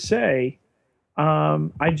who's to say?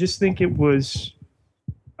 I just think it was,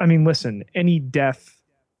 listen, any death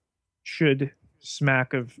should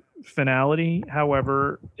smack of finality.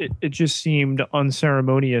 However, it just seemed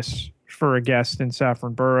unceremonious for a guest in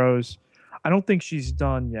Saffron Burrows. I don't think she's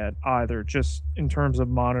done yet either, just in terms of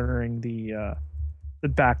monitoring the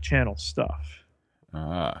back channel stuff.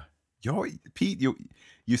 Pete, you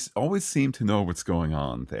always seem to know what's going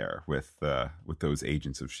on there with those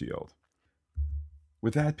agents of S.H.I.E.L.D.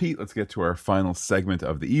 With that, Pete, let's get to our final segment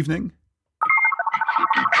of the evening.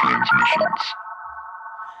 Transmissions.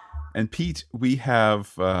 And Pete, we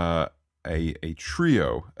have a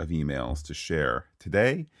trio of emails to share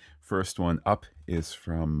today. First one up is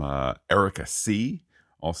from Erica C.,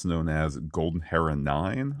 also known as Golden Heron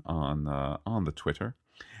 9 on the Twitter.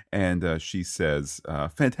 And she says,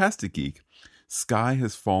 "Fantastic Geek, Sky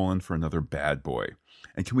has fallen for another bad boy.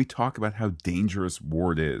 And can we talk about how dangerous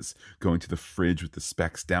Ward is, going to the fridge with the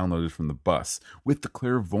specs downloaded from the bus, with the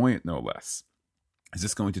clairvoyant no less? Is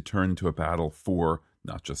this going to turn into a battle for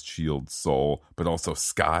not just S.H.I.E.L.D.'s soul, but also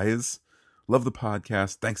Sky's? Love the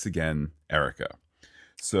podcast. Thanks again, Erica."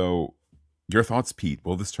 So, your thoughts, Pete?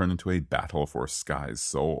 Will this turn into a battle for Sky's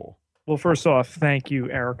soul? Well, first off, thank you,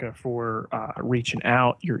 Erica, for reaching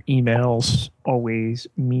out. Your emails always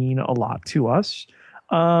mean a lot to us.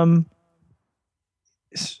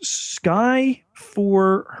 Sky,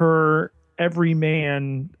 for her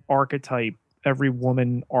everyman archetype, every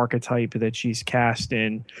woman archetype that she's cast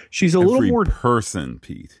in, she's little more person,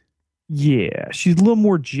 Pete. Yeah, she's a little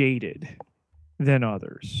more jaded than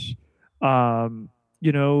others.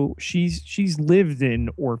 She's lived in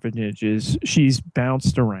orphanages. She's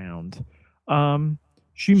bounced around.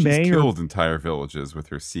 She's killed entire villages with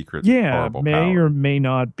her secret horrible power. Or may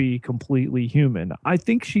not be completely human. I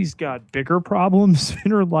think she's got bigger problems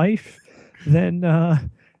in her life than a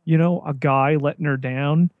guy letting her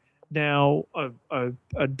down. Now,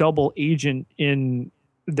 a double agent in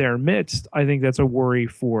their midst, I think that's a worry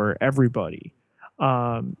for everybody.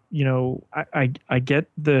 I get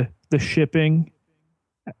the shipping,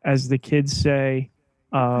 as the kids say,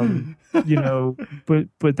 but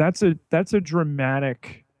that's a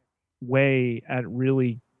dramatic way at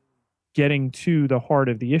really getting to the heart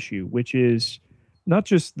of the issue, which is not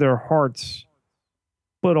just their hearts,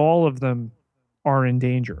 but all of them are in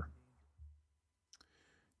danger.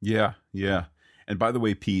 Yeah. And by the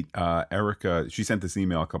way, Pete, Erica, she sent this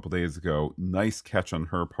email a couple days ago. Nice catch on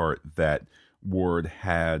her part that Ward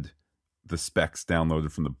had the specs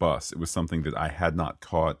downloaded from the bus. It was something that I had not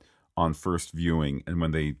caught on first viewing, and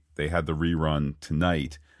when they had the rerun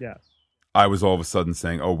tonight, yes, I was all of a sudden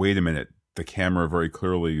saying, "Oh, wait a minute!" The camera very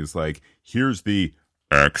clearly is like, "Here's the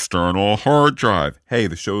external hard drive." Hey,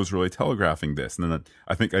 the show's really telegraphing this. And then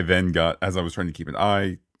I think I then got, as I was trying to keep an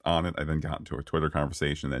eye on it, I then got into a Twitter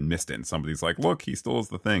conversation and missed it. And somebody's like, "Look, he still has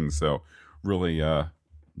the thing." So really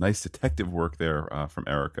nice detective work there from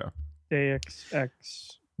Erica.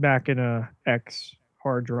 AXX back in a X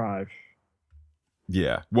hard drive.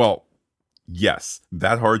 Yeah. Well, yes,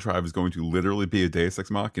 that hard drive is going to literally be a Deus Ex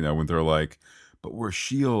Machina when they're like, "But we're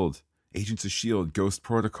S.H.I.E.L.D., Agents of S.H.I.E.L.D., Ghost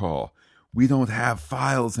Protocol. We don't have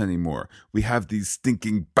files anymore. We have these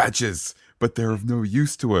stinking badges, but they're of no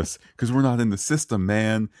use to us because we're not in the system,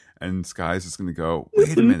 man." And Sky's just going to go,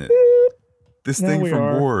 "Wait a minute. This thing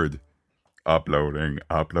from Ward, uploading,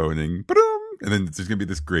 ba-dum." And then there's going to be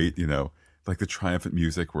this great, like the triumphant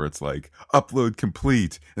music where it's like, "Upload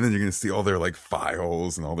complete." And then you're going to see all their like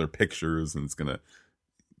files and all their pictures. And it's going to,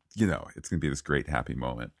 it's going to be this great happy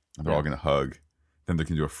moment. And they're all going to hug. Then they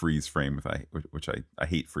can do a freeze frame, which I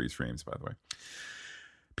hate freeze frames, by the way.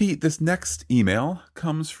 Pete, this next email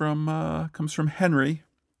comes from Henry.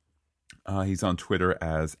 He's on Twitter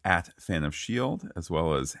as @FanOfShield, as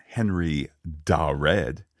well as Henry Da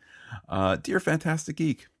Red. "Dear Fantastic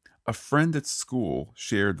Geek, a friend at school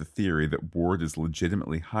shared the theory that Ward is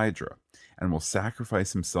legitimately Hydra and will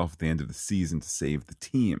sacrifice himself at the end of the season to save the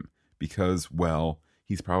team because, well,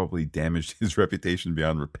 he's probably damaged his reputation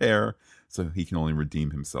beyond repair, so he can only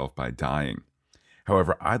redeem himself by dying.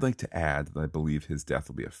 However, I'd like to add that I believe his death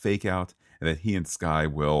will be a fake out and that he and Sky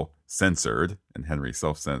will, censored, and Henry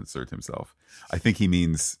self-censored himself. I think he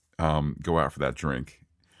means go out for that drink,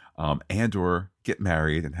 and or get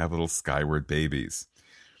married, and have little skyward babies.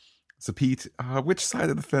 So, Pete, which side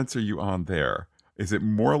of the fence are you on there? Is it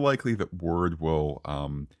more likely that Ward will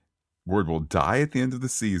die at the end of the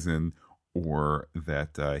season, or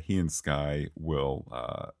that he and Sky will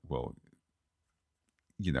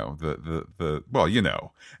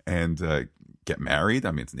and get married?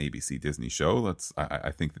 I mean, it's an ABC Disney show.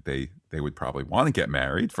 I think that they would probably want to get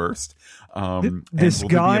married first. This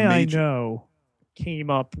guy I know came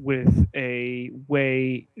up with a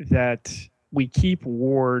way that we keep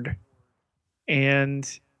Ward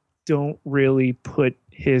and don't really put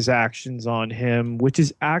his actions on him, which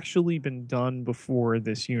has actually been done before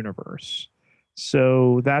this universe.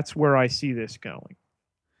 So that's where I see this going.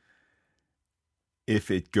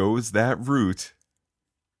 If it goes that route,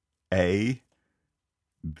 they're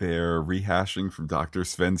rehashing from Dr.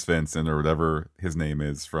 Sven Svensson or whatever his name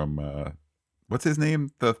is from, what's his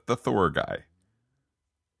name? The Thor guy.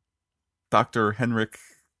 Dr. Henrik,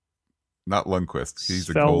 not Lundqvist. He's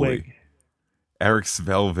a goalie. Eric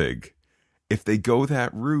Svelvig. If they go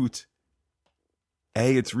that route,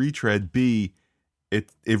 A, it's retread. B, it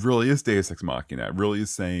really is Deus Ex Machina. It really is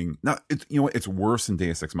saying, it's worse than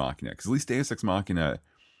Deus Ex Machina, because at least Deus Ex Machina,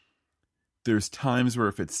 there's times where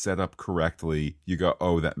if it's set up correctly, you go,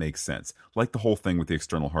 oh, that makes sense. Like the whole thing with the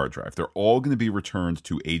external hard drive. They're all going to be returned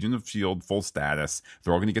to Agent of S.H.I.E.L.D. full status.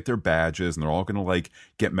 They're all going to get their badges, and they're all going to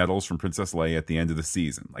get medals from Princess Leia at the end of the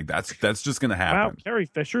season. That's just going to happen. Wow, Carrie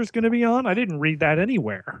Fisher's going to be on? I didn't read that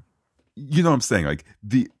anywhere. You know what I'm saying?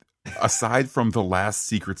 Aside from the last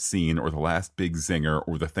secret scene or the last big zinger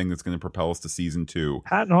or the thing that's going to propel us to season 2,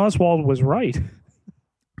 Patton Oswalt was right.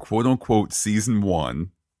 Quote unquote, season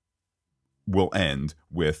 1 will end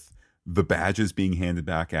with the badges being handed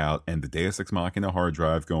back out and the Deus Ex Machina hard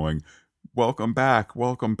drive going, welcome back.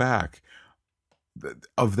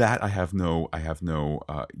 Of that, I have no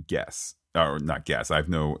guess, or not guess. I have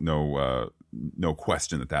no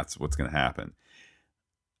question that that's what's going to happen.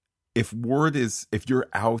 If your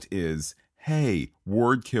out is, hey,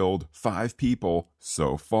 Ward killed 5 people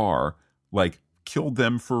so far, killed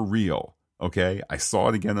them for real. Okay, I saw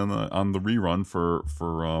it again on the rerun for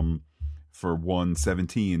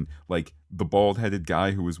 117. The bald-headed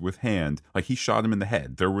guy who was with Hand, he shot him in the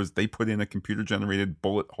head. They put in a computer-generated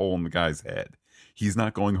bullet hole in the guy's head. He's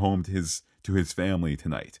not going home to his family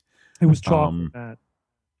tonight. It was chocolate. That.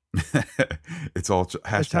 It's all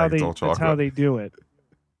hashtag. It's all chocolate. That's how they do it.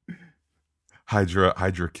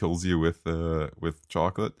 Hydra kills you with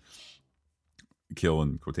chocolate. Kill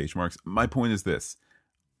in quotation marks. My point is this: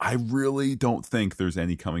 I really don't think there's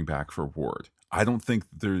any coming back for Ward. I don't think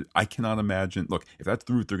I cannot imagine. Look, if that's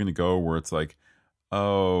the route they're going to go, where it's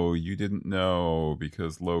oh, you didn't know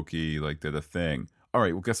because Loki did a thing. All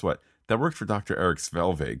right, well, guess what? That worked for Dr. Eric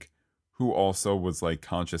Svelvig, who also was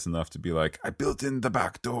conscious enough to be I built in the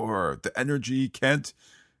back door. The energy can't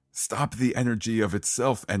stop the energy of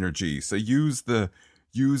itself energy. So use the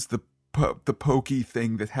pokey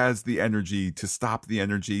thing that has the energy to stop the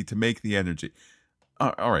energy to make the energy.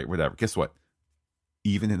 All right, whatever. Guess what?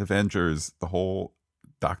 Even in Avengers, the whole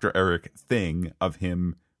Dr. Eric thing of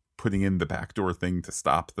him putting in the backdoor thing to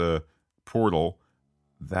stop the portal,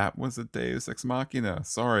 that was a Deus Ex Machina.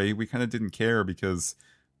 Sorry, we kind of didn't care because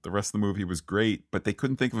the rest of the movie was great, but they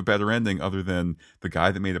couldn't think of a better ending other than the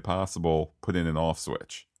guy that made it possible put in an off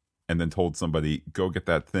switch and then told somebody, go get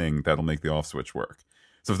that thing, that'll make the off switch work.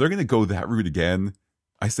 So if they're going to go that route again,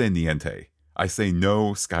 I say niente. I say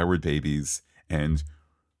no Skyward babies, and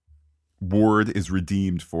Ward is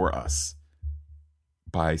redeemed for us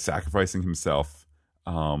by sacrificing himself.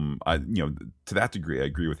 To that degree, I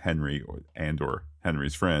agree with Henry or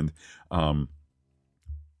Henry's friend.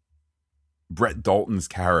 Brett Dalton's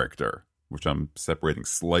character, which I'm separating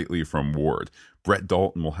slightly from Ward. Brett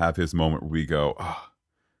Dalton will have his moment where we go, oh,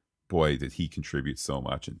 boy, did he contribute so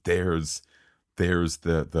much. And there's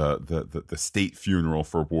the state funeral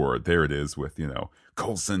for Ward. There it is with,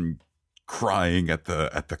 Coulson crying at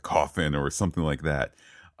the coffin or something like that.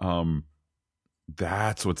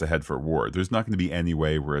 That's what's ahead for Ward. There's not going to be any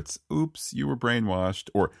way where it's, oops, you were brainwashed,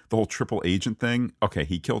 or the whole triple agent thing. Okay,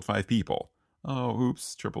 he killed 5 people. Oh,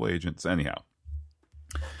 oops, triple agents. Anyhow,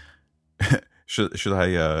 should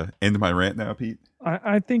I end my rant now, Pete?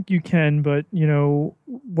 I think you can, but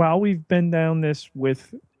while we've been down this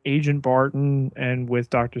with Agent Barton and with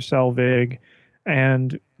Dr. Selvig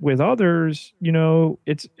and with others,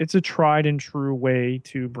 it's a tried and true way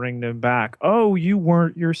to bring them back. Oh, you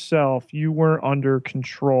weren't yourself. You were under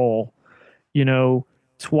control.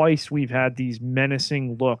 Twice we've had these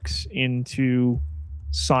menacing looks into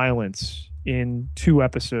silence in 2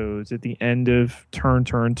 episodes at the end of Turn,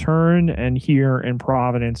 Turn, Turn, and here in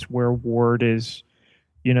Providence, where Ward is,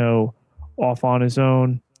 off on his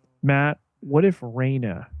own. Matt, what if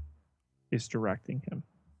Raina is directing him?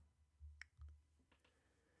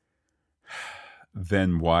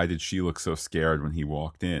 Then why did she look so scared when he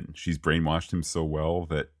walked in? She's brainwashed him so well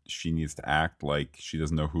that she needs to act like she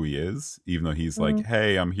doesn't know who he is, even though he's like,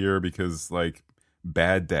 hey, I'm here because, like,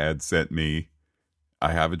 Bad Dad sent me.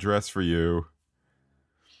 I have a dress for you.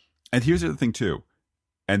 And here's the other thing, too.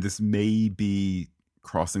 And this may be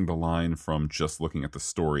crossing the line from just looking at the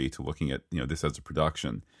story to looking at, this as a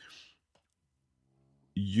production.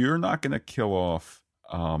 You're not going to kill off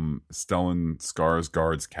Stellan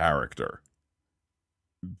Skarsgård's character.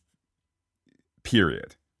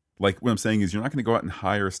 Period. Like, what I'm saying is you're not going to go out and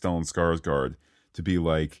hire Stellan Skarsgård to be,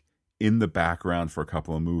 like, in the background for a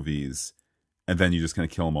couple of movies, and then you're just going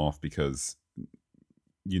to kill him off because,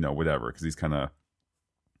 whatever, because he's kind of,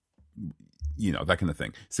 that kind of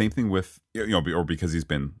thing. Same thing with, or because he's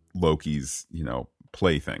been Loki's,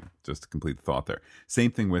 plaything, just to complete the thought there. Same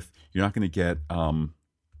thing with, you're not going to get,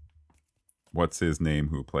 what's his name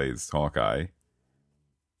who plays Hawkeye?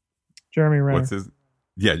 Jeremy Renner.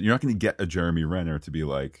 Yeah, you're not going to get a Jeremy Renner to be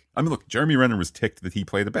like... I mean, look, Jeremy Renner was ticked that he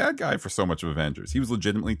played a bad guy for so much of Avengers. He was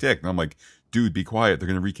legitimately ticked. And I'm like, dude, be quiet. They're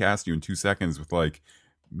going to recast you in 2 seconds with, like,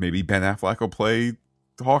 maybe Ben Affleck will play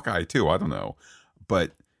Hawkeye, too. I don't know.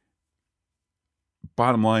 But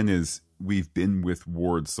bottom line is, we've been with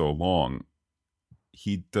Ward so long.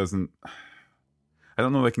 He doesn't... I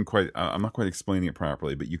don't know if I can quite... I'm not quite explaining it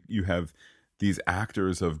properly, but you have these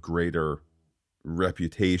actors of greater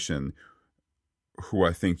reputation who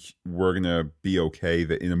I think we're going to be okay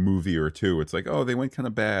that in a movie or two, it's like, oh, they went kind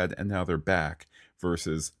of bad and now they're back,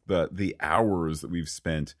 versus the hours that we've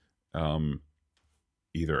spent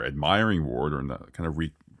either admiring Ward or kind of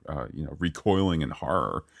recoiling in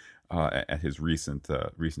horror at his recent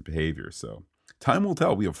behavior. So time will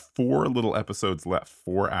tell. We have 4 little episodes left,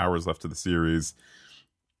 4 hours left of the series.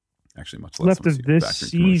 Actually, much less left of this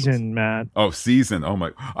season, Matt. Oh, season. Oh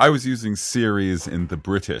my! I was using series in the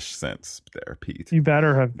British sense there, Pete. You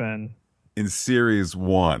better have been. In series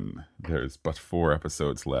 1, there's but 4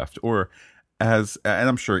 episodes left. Or and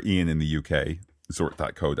I'm sure Ian in the UK,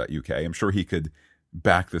 zort.co.uk, I'm sure he could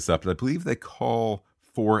back this up. But I believe they call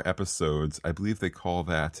 4 episodes. I believe they call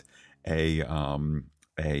that a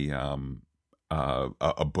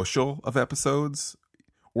bushel of episodes.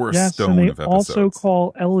 Or a stone of episodes. They also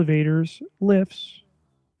call elevators lifts.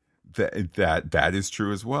 That is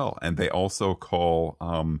true as well. And they also call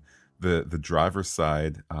the driver's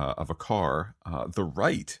side of a car the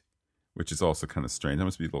right, which is also kind of strange. That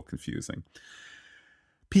must be a little confusing.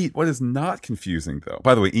 Pete, what is not confusing though?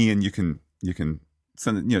 By the way, Ian, you can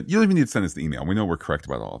send it. You don't even need to send us the email. We know we're correct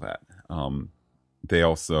about all that. They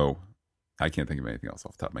also, I can't think of anything else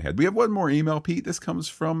off the top of my head. We have one more email, Pete. This comes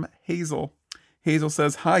from Hazel. Hazel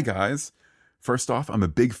says, hi, guys. First off, I'm a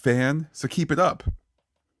big fan, so keep it up.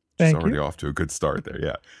 She's already off to a good start there,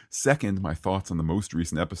 yeah. Second, my thoughts on the most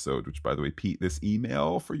recent episode, which, by the way, Pete, this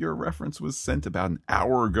email, for your reference, was sent about an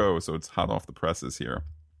hour ago, so it's hot off the presses here.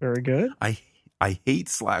 Very good. I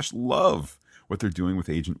hate/love what they're doing with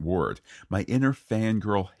Agent Ward. My inner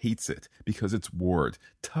fangirl hates it because it's Ward.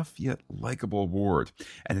 Tough yet likable Ward.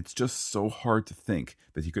 And it's just so hard to think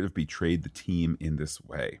that he could have betrayed the team in this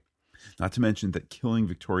way. Not to mention that killing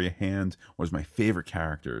Victoria Hand, one of my favorite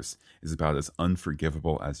characters, is about as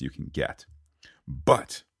unforgivable as you can get.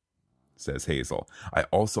 But, says Hazel, I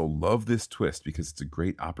also love this twist because it's a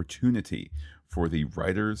great opportunity for the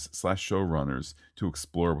writers/showrunners to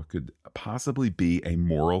explore what could possibly be a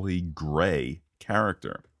morally gray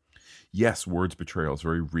character. Yes, Ward's betrayal is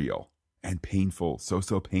very real and painful, so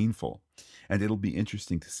painful. And it'll be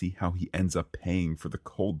interesting to see how he ends up paying for the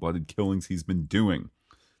cold-blooded killings he's been doing.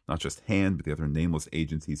 Not just Hand, but the other nameless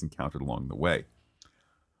agents he's encountered along the way.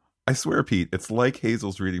 I swear, Pete, it's like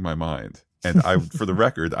Hazel's reading my mind. And for the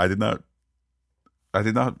record, I did not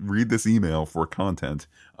read this email for content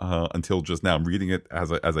until just now. I'm reading it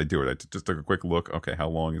as I do it. I just took a quick look. Okay, how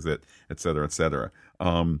long is it? Et cetera, et cetera.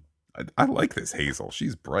 I like this Hazel.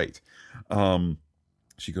 She's bright.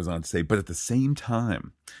 She goes on to say, but at the same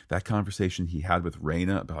time, that conversation he had with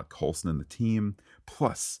Raina about Coulson and the team,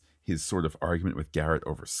 plus his sort of argument with Garrett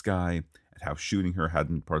over Skye and how shooting her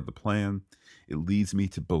hadn't been part of the plan, it leads me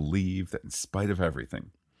to believe that in spite of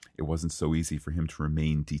everything, it wasn't so easy for him to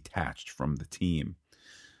remain detached from the team.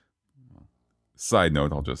 Side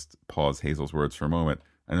note, I'll just pause Hazel's words for a moment.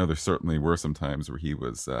 I know there certainly were some times where he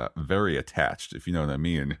was very attached, if you know what I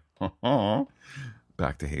mean.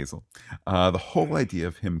 back to Hazel. The whole idea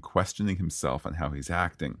of him questioning himself on how he's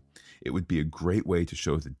acting, it would be a great way to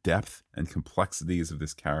show the depth and complexities of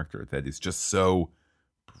this character that is just so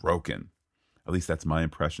broken. At least that's my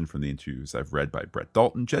impression from the interviews I've read by Brett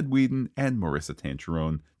Dalton, Jed Whedon, and Marissa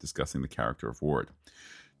Tancherone discussing the character of Ward.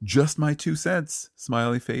 Just my 2 cents,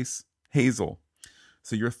 smiley face, Hazel.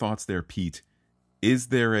 So your thoughts there, Pete. Is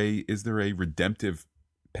there a redemptive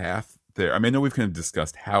path there? I mean, I know we've kind of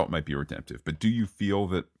discussed how it might be redemptive, but do you feel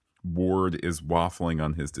that Ward is waffling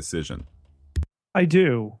on his decision? I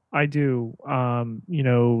do.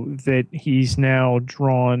 That he's now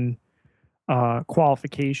drawn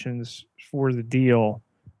qualifications for the deal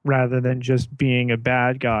rather than just being a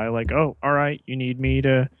bad guy. Like, oh, all right, you need me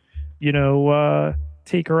to,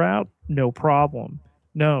 take her out? No problem.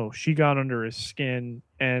 No, she got under his skin,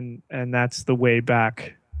 and that's the way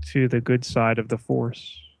back to the good side of the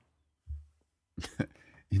Force.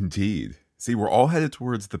 Indeed. See, we're all headed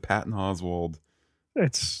towards the Patton Oswalt.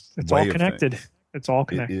 It's all connected. It's all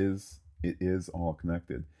connected. It is all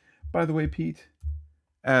connected. By the way, Pete,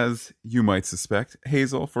 as you might suspect,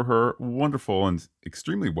 Hazel, for her wonderful and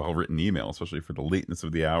extremely well-written email, especially for the lateness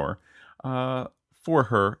of the hour, for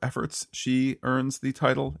her efforts, she earns the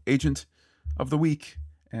title Agent of the Week.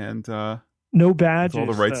 And no badges. All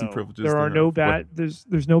the rights and privileges. There are no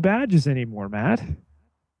there's no badges anymore, Matt.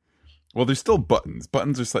 Well, there's still buttons.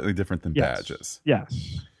 Buttons are slightly different than badges.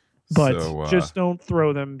 Yes. But just don't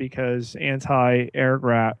throw them because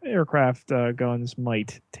anti-aircraft guns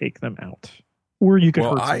might take them out. Or you could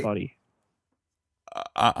hurt somebody.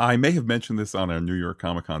 I may have mentioned this on our New York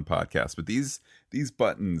Comic Con podcast, but these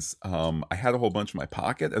buttons, I had a whole bunch in my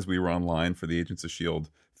pocket as we were online for the Agents of S.H.I.E.L.D.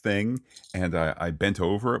 thing, and I bent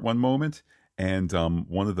over at one moment, and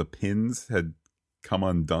one of the pins had come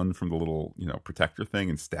undone from the little protector thing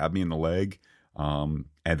and stabbed me in the leg. And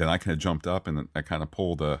then I kind of jumped up and I kind of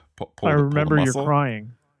pulled I remember you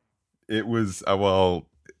crying. It was well,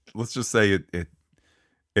 let's just say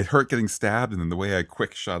it hurt getting stabbed, and then the way I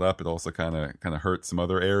quick shot up, it also kind of hurt some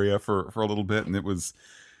other area for a little bit, and it was.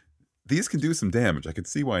 These can do some damage. I could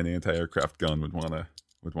see why an anti-aircraft gun would wanna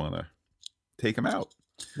take him out.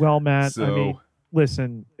 Well, Matt, I mean,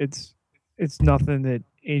 listen, it's nothing that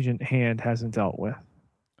Agent Hand hasn't dealt with.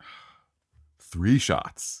 3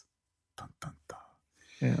 shots. Dun, dun, dun.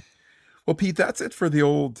 Yeah. Well, Pete, that's it for the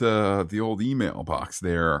old email box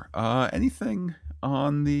there. Anything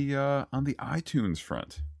on the iTunes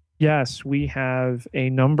front? Yes, we have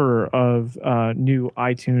a number of new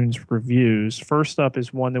iTunes reviews. First up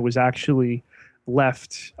is one that was actually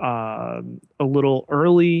left a little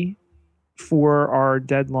early for our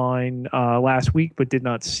deadline last week, but did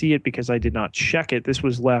not see it because I did not check it. This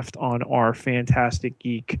was left on our Fantastic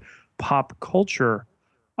Geek Pop Culture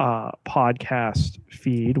podcast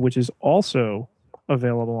feed, which is also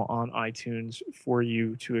available on iTunes for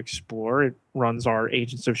you to explore. It runs our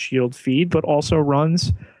Agents of S.H.I.E.L.D. feed, but also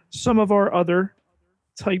runs some of our other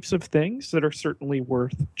types of things that are certainly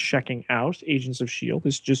worth checking out. Agents of S.H.I.E.L.D.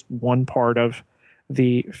 is just one part of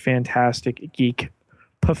the Fantastic Geek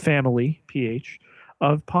family, PH,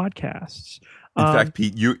 of podcasts. In fact,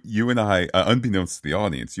 Pete, you and I, unbeknownst to the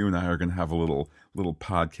audience, you and I are going to have a little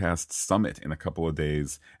podcast summit in a couple of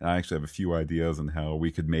days, and I actually have a few ideas on how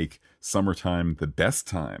we could make summertime the best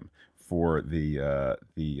time for the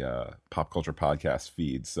pop culture podcast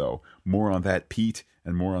feed. So more on that, Pete,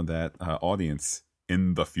 and more on that, audience,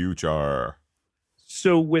 in the future.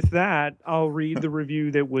 So with that, I'll read the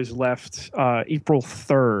review that was left April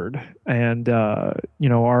 3rd. And,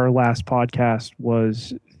 our last podcast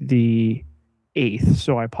was the 8th.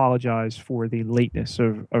 So I apologize for the lateness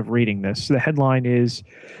of reading this. The headline is,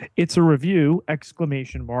 "It's a review, !"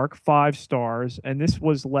 5 stars. And this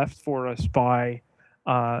was left for us by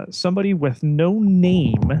somebody with no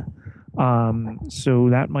name. So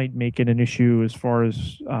that might make it an issue as far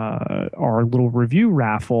as our little review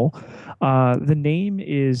raffle. The name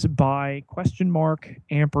is by ?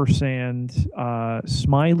 Ampersand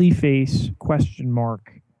smiley face ?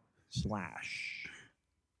 Slash.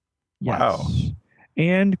 Yes. Wow.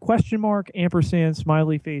 And ? Ampersand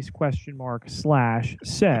smiley face ? Slash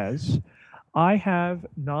says, "I have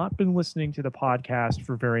not been listening to the podcast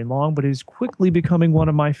for very long, but it is quickly becoming one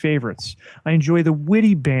of my favorites. I enjoy the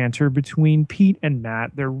witty banter between Pete and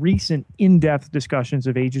Matt. Their recent in-depth discussions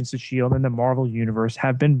of Agents of S.H.I.E.L.D. and the Marvel Universe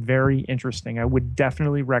have been very interesting. I would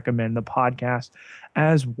definitely recommend the podcast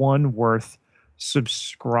as one worth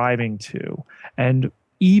subscribing to." And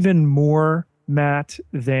even more, Matt,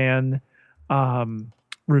 than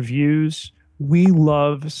reviews, we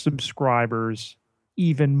love subscribers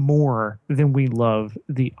even more than we love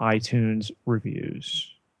the iTunes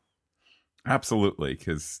reviews. Absolutely,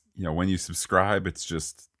 because when you subscribe, it's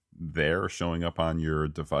just there showing up on your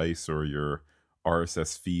device or your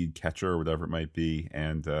RSS feed catcher or whatever it might be,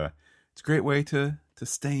 and it's a great way to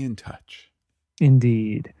stay in touch.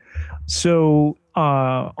 Indeed. So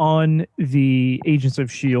on the Agents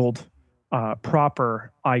of Shield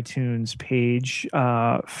proper iTunes page,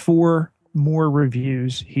 4 more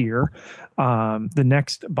reviews here. The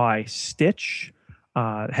next by Stitch.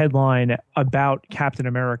 Headline about Captain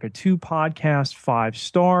America 2 podcast, 5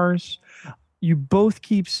 stars. You both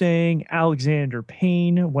keep saying Alexander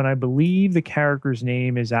Payne when I believe the character's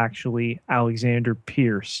name is actually Alexander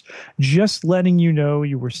Pierce. Just letting you know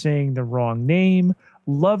you were saying the wrong name.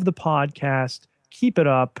 Love the podcast. Keep it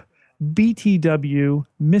up. BTW,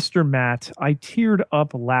 Mr. Matt, I teared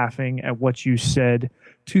up laughing at what you said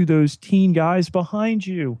to those teen guys behind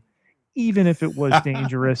you. Even if it was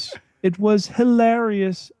dangerous, it was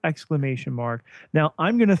hilarious! Exclamation mark. Now,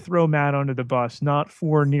 I'm going to throw Matt under the bus, not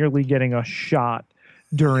for nearly getting a shot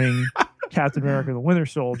during Captain America the Winter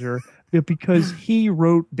Soldier, but because he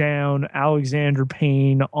wrote down Alexander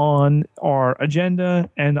Payne on our agenda,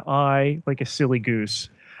 and I, like a silly goose,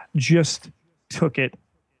 just took it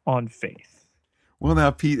on faith. Well,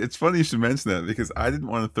 now, Pete, it's funny you should mention that because I didn't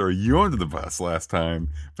want to throw you under the bus last time,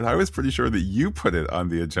 but I was pretty sure that you put it on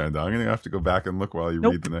the agenda. I'm going to have to go back and look while you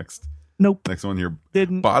read the next one here.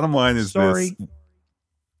 Didn't. Bottom line is Sorry. this.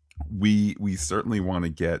 We certainly want to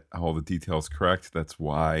get all the details correct. That's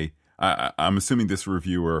why I'm assuming this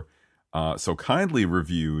reviewer so kindly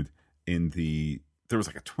reviewed there was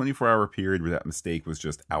like a 24-hour period where that mistake was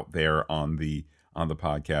just out there on the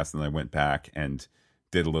podcast, and I went back and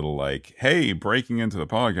did a little like, hey, breaking into the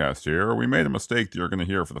podcast here, we made a mistake that you're going to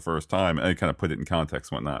hear for the first time, and I kind of put it in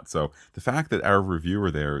context and whatnot. So the fact that our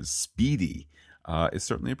reviewer there is speedy is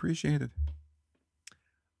certainly appreciated.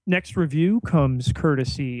 Next review comes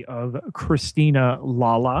courtesy of Christina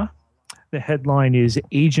Lala. The headline is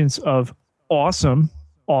Agents of Awesome,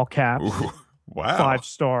 all caps. Ooh, wow. 5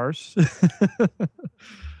 stars.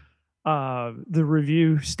 The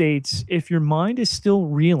review states, if your mind is still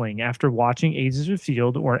reeling after watching Agents of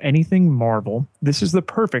S.H.I.E.L.D. or anything Marvel, this is the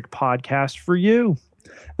perfect podcast for you.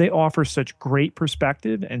 They offer such great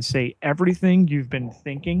perspective and say everything you've been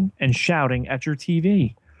thinking and shouting at your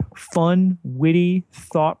TV. Fun, witty,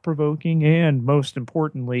 thought-provoking, and most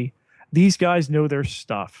importantly, these guys know their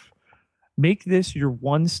stuff. Make this your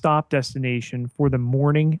one-stop destination for the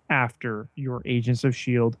morning after your Agents of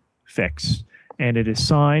S.H.I.E.L.D. fix. And it is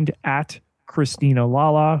signed at Christina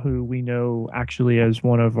Lala, who we know actually as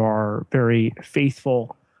one of our very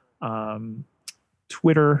faithful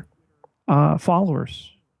Twitter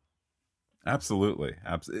followers. Absolutely.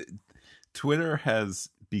 Twitter has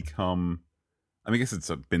become, I guess it's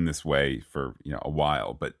been this way for a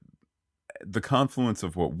while, but the confluence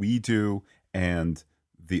of what we do and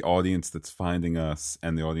the audience that's finding us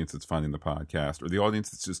and the audience that's finding the podcast, or the audience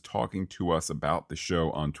that's just talking to us about the show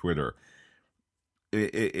on Twitter,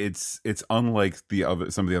 it's unlike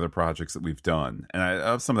some of the other projects that we've done,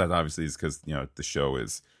 and some of that obviously is because the show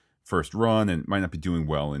is first run and might not be doing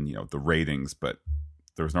well in the ratings. But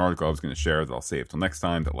there was an article I was going to share that I'll save till next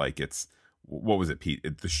time. That it's what was it,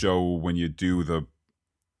 Pete? The show, when you do the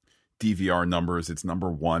DVR numbers, it's number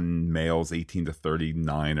 1 males 18 to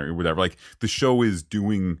 39 or whatever. Like the show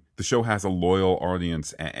has a loyal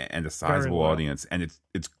audience and a sizable audience, and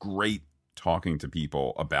it's great talking to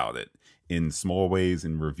people about it in small ways,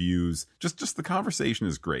 in reviews. Just the conversation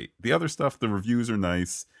is great. The other stuff, the reviews are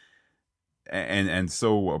nice and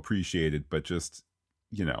so appreciated, but just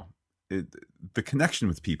the connection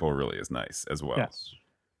with people really is nice as well. Yes.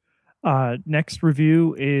 Next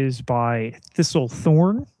review is by Thistle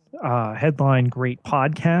Thorn. Headline, great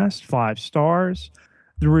podcast, 5 stars.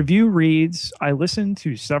 The review reads, I listened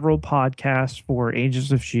to several podcasts for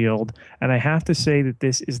Agents of S.H.I.E.L.D., and I have to say that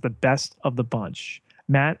this is the best of the bunch.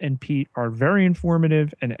 Matt and Pete are very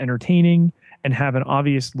informative and entertaining and have an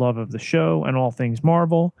obvious love of the show and all things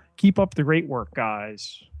Marvel. Keep up the great work,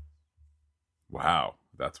 guys. Wow,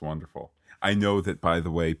 that's wonderful. I know that, by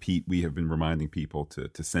the way, Pete, we have been reminding people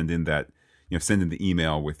to send in that, send in the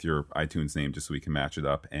email with your iTunes name just so we can match it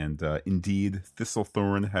up. And indeed,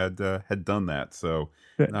 Thistlethorn had done that. So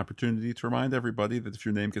good. An opportunity to remind everybody that if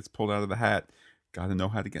your name gets pulled out of the hat, got to know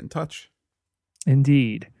how to get in touch.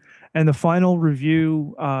 Indeed. And the final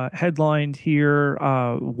review headlined here,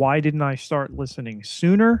 why didn't I start listening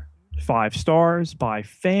sooner? 5 stars by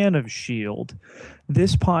Fan of S.H.I.E.L.D.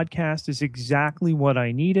 This podcast is exactly what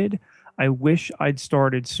I needed. I wish I'd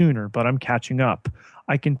started sooner, but I'm catching up.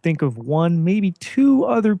 I can think of 1, maybe 2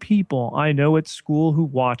 other people I know at school who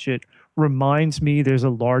watch it. Reminds me there's a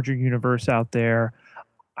larger universe out there.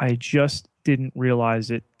 I just didn't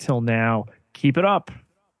realize it till now. Keep it up.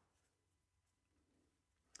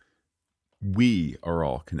 We are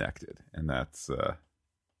all connected, and that's a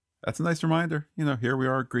nice reminder. Here we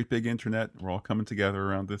are, great big internet. We're all coming together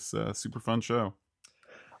around this super fun show.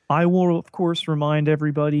 I will, of course, remind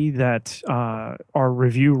everybody that our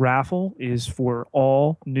review raffle is for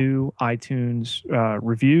all new iTunes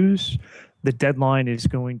reviews. The deadline is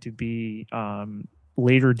going to be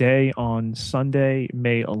later day on Sunday,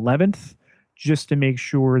 May 11th, just to make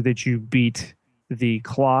sure that you beat the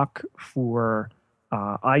clock for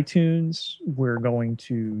iTunes. We're going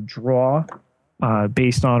to draw,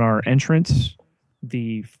 based on our entrance,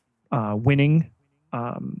 the winning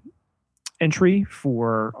entry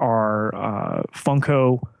for our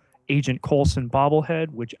Funko Agent Coulson bobblehead,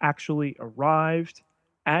 which actually arrived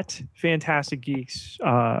at Fantastic Geeks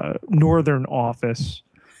northern office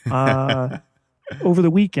over the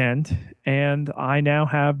weekend, and I now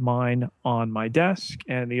have mine on my desk,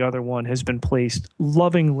 and the other one has been placed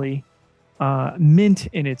lovingly, mint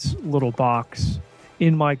in its little box,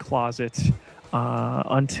 in my closet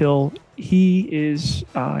until he is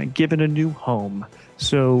given a new home.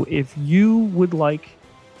 So if you would like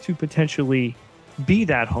to potentially be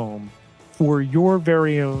that home for your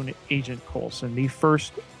very own Agent Coulson, the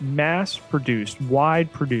first mass-produced,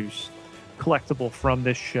 wide-produced collectible from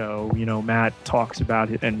this show, Matt talks about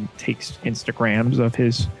it and takes Instagrams of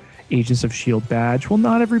his Agents of S.H.I.E.L.D. badge. Well,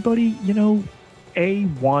 not everybody, A,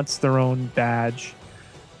 wants their own badge,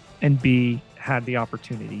 and B, had the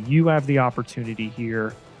opportunity. You have the opportunity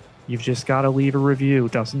here. You've just got to leave a review.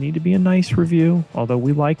 It doesn't need to be a nice review, although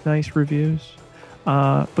we like nice reviews.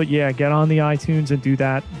 But yeah, get on the iTunes and do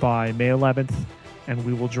that by May 11th, and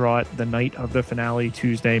we will draw it the night of the finale,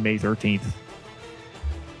 Tuesday, May 13th.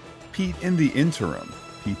 Pete, in the interim,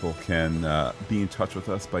 people can be in touch with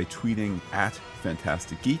us by tweeting at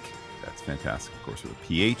Fantastic Geek. That's Fantastic, of course, with a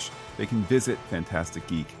PH. They can visit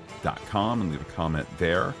fantasticgeek.com and leave a comment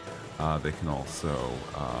there. They can also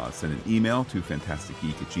send an email to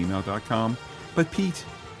fantasticgeek@gmail.com. But Pete,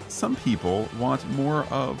 some people want more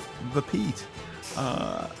of the Pete.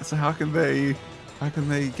 So how can they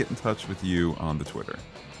get in touch with you on the Twitter?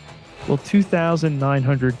 Well,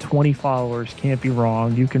 2,920 followers can't be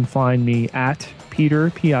wrong. You can find me at Peter,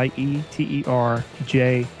 Pieter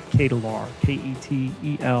J Ketelaar,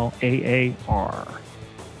 Ketelaar.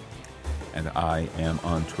 And I am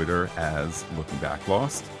on Twitter as Looking Back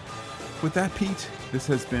Lost. With that, Pete, this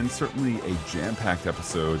has been certainly a jam-packed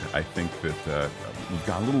episode. I think that we've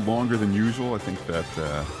gone a little longer than usual. I think that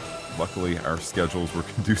luckily our schedules were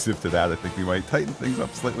conducive to that. I think we might tighten things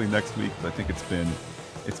up slightly next week, but I think it's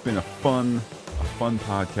been a fun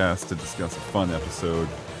podcast to discuss a fun episode.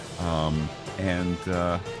 And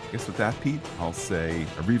I guess with that, Pete, I'll say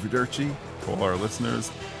arrivederci to all our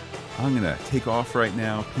listeners. I'm going to take off right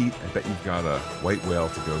now. Pete, I bet you've got a white whale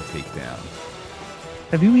to go take down.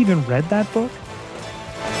 Have you even read that book?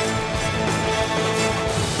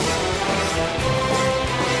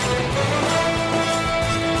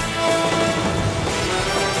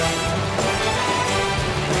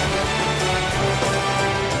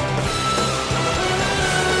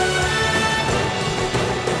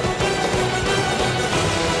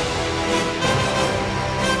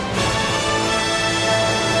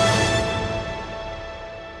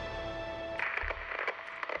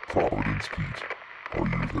 Providence, Pete. Are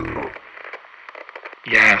you there?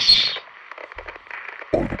 Yes,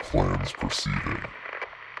 Are the plans proceeding?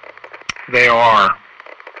 they are.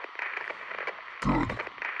 Good.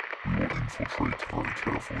 We will infiltrate very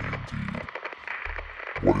carefully indeed.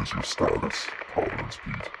 What is your status, Providence,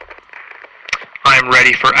 Pete? I am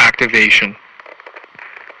ready for activation.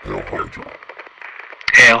 Hail Hydra.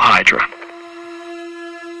 Hail Hydra.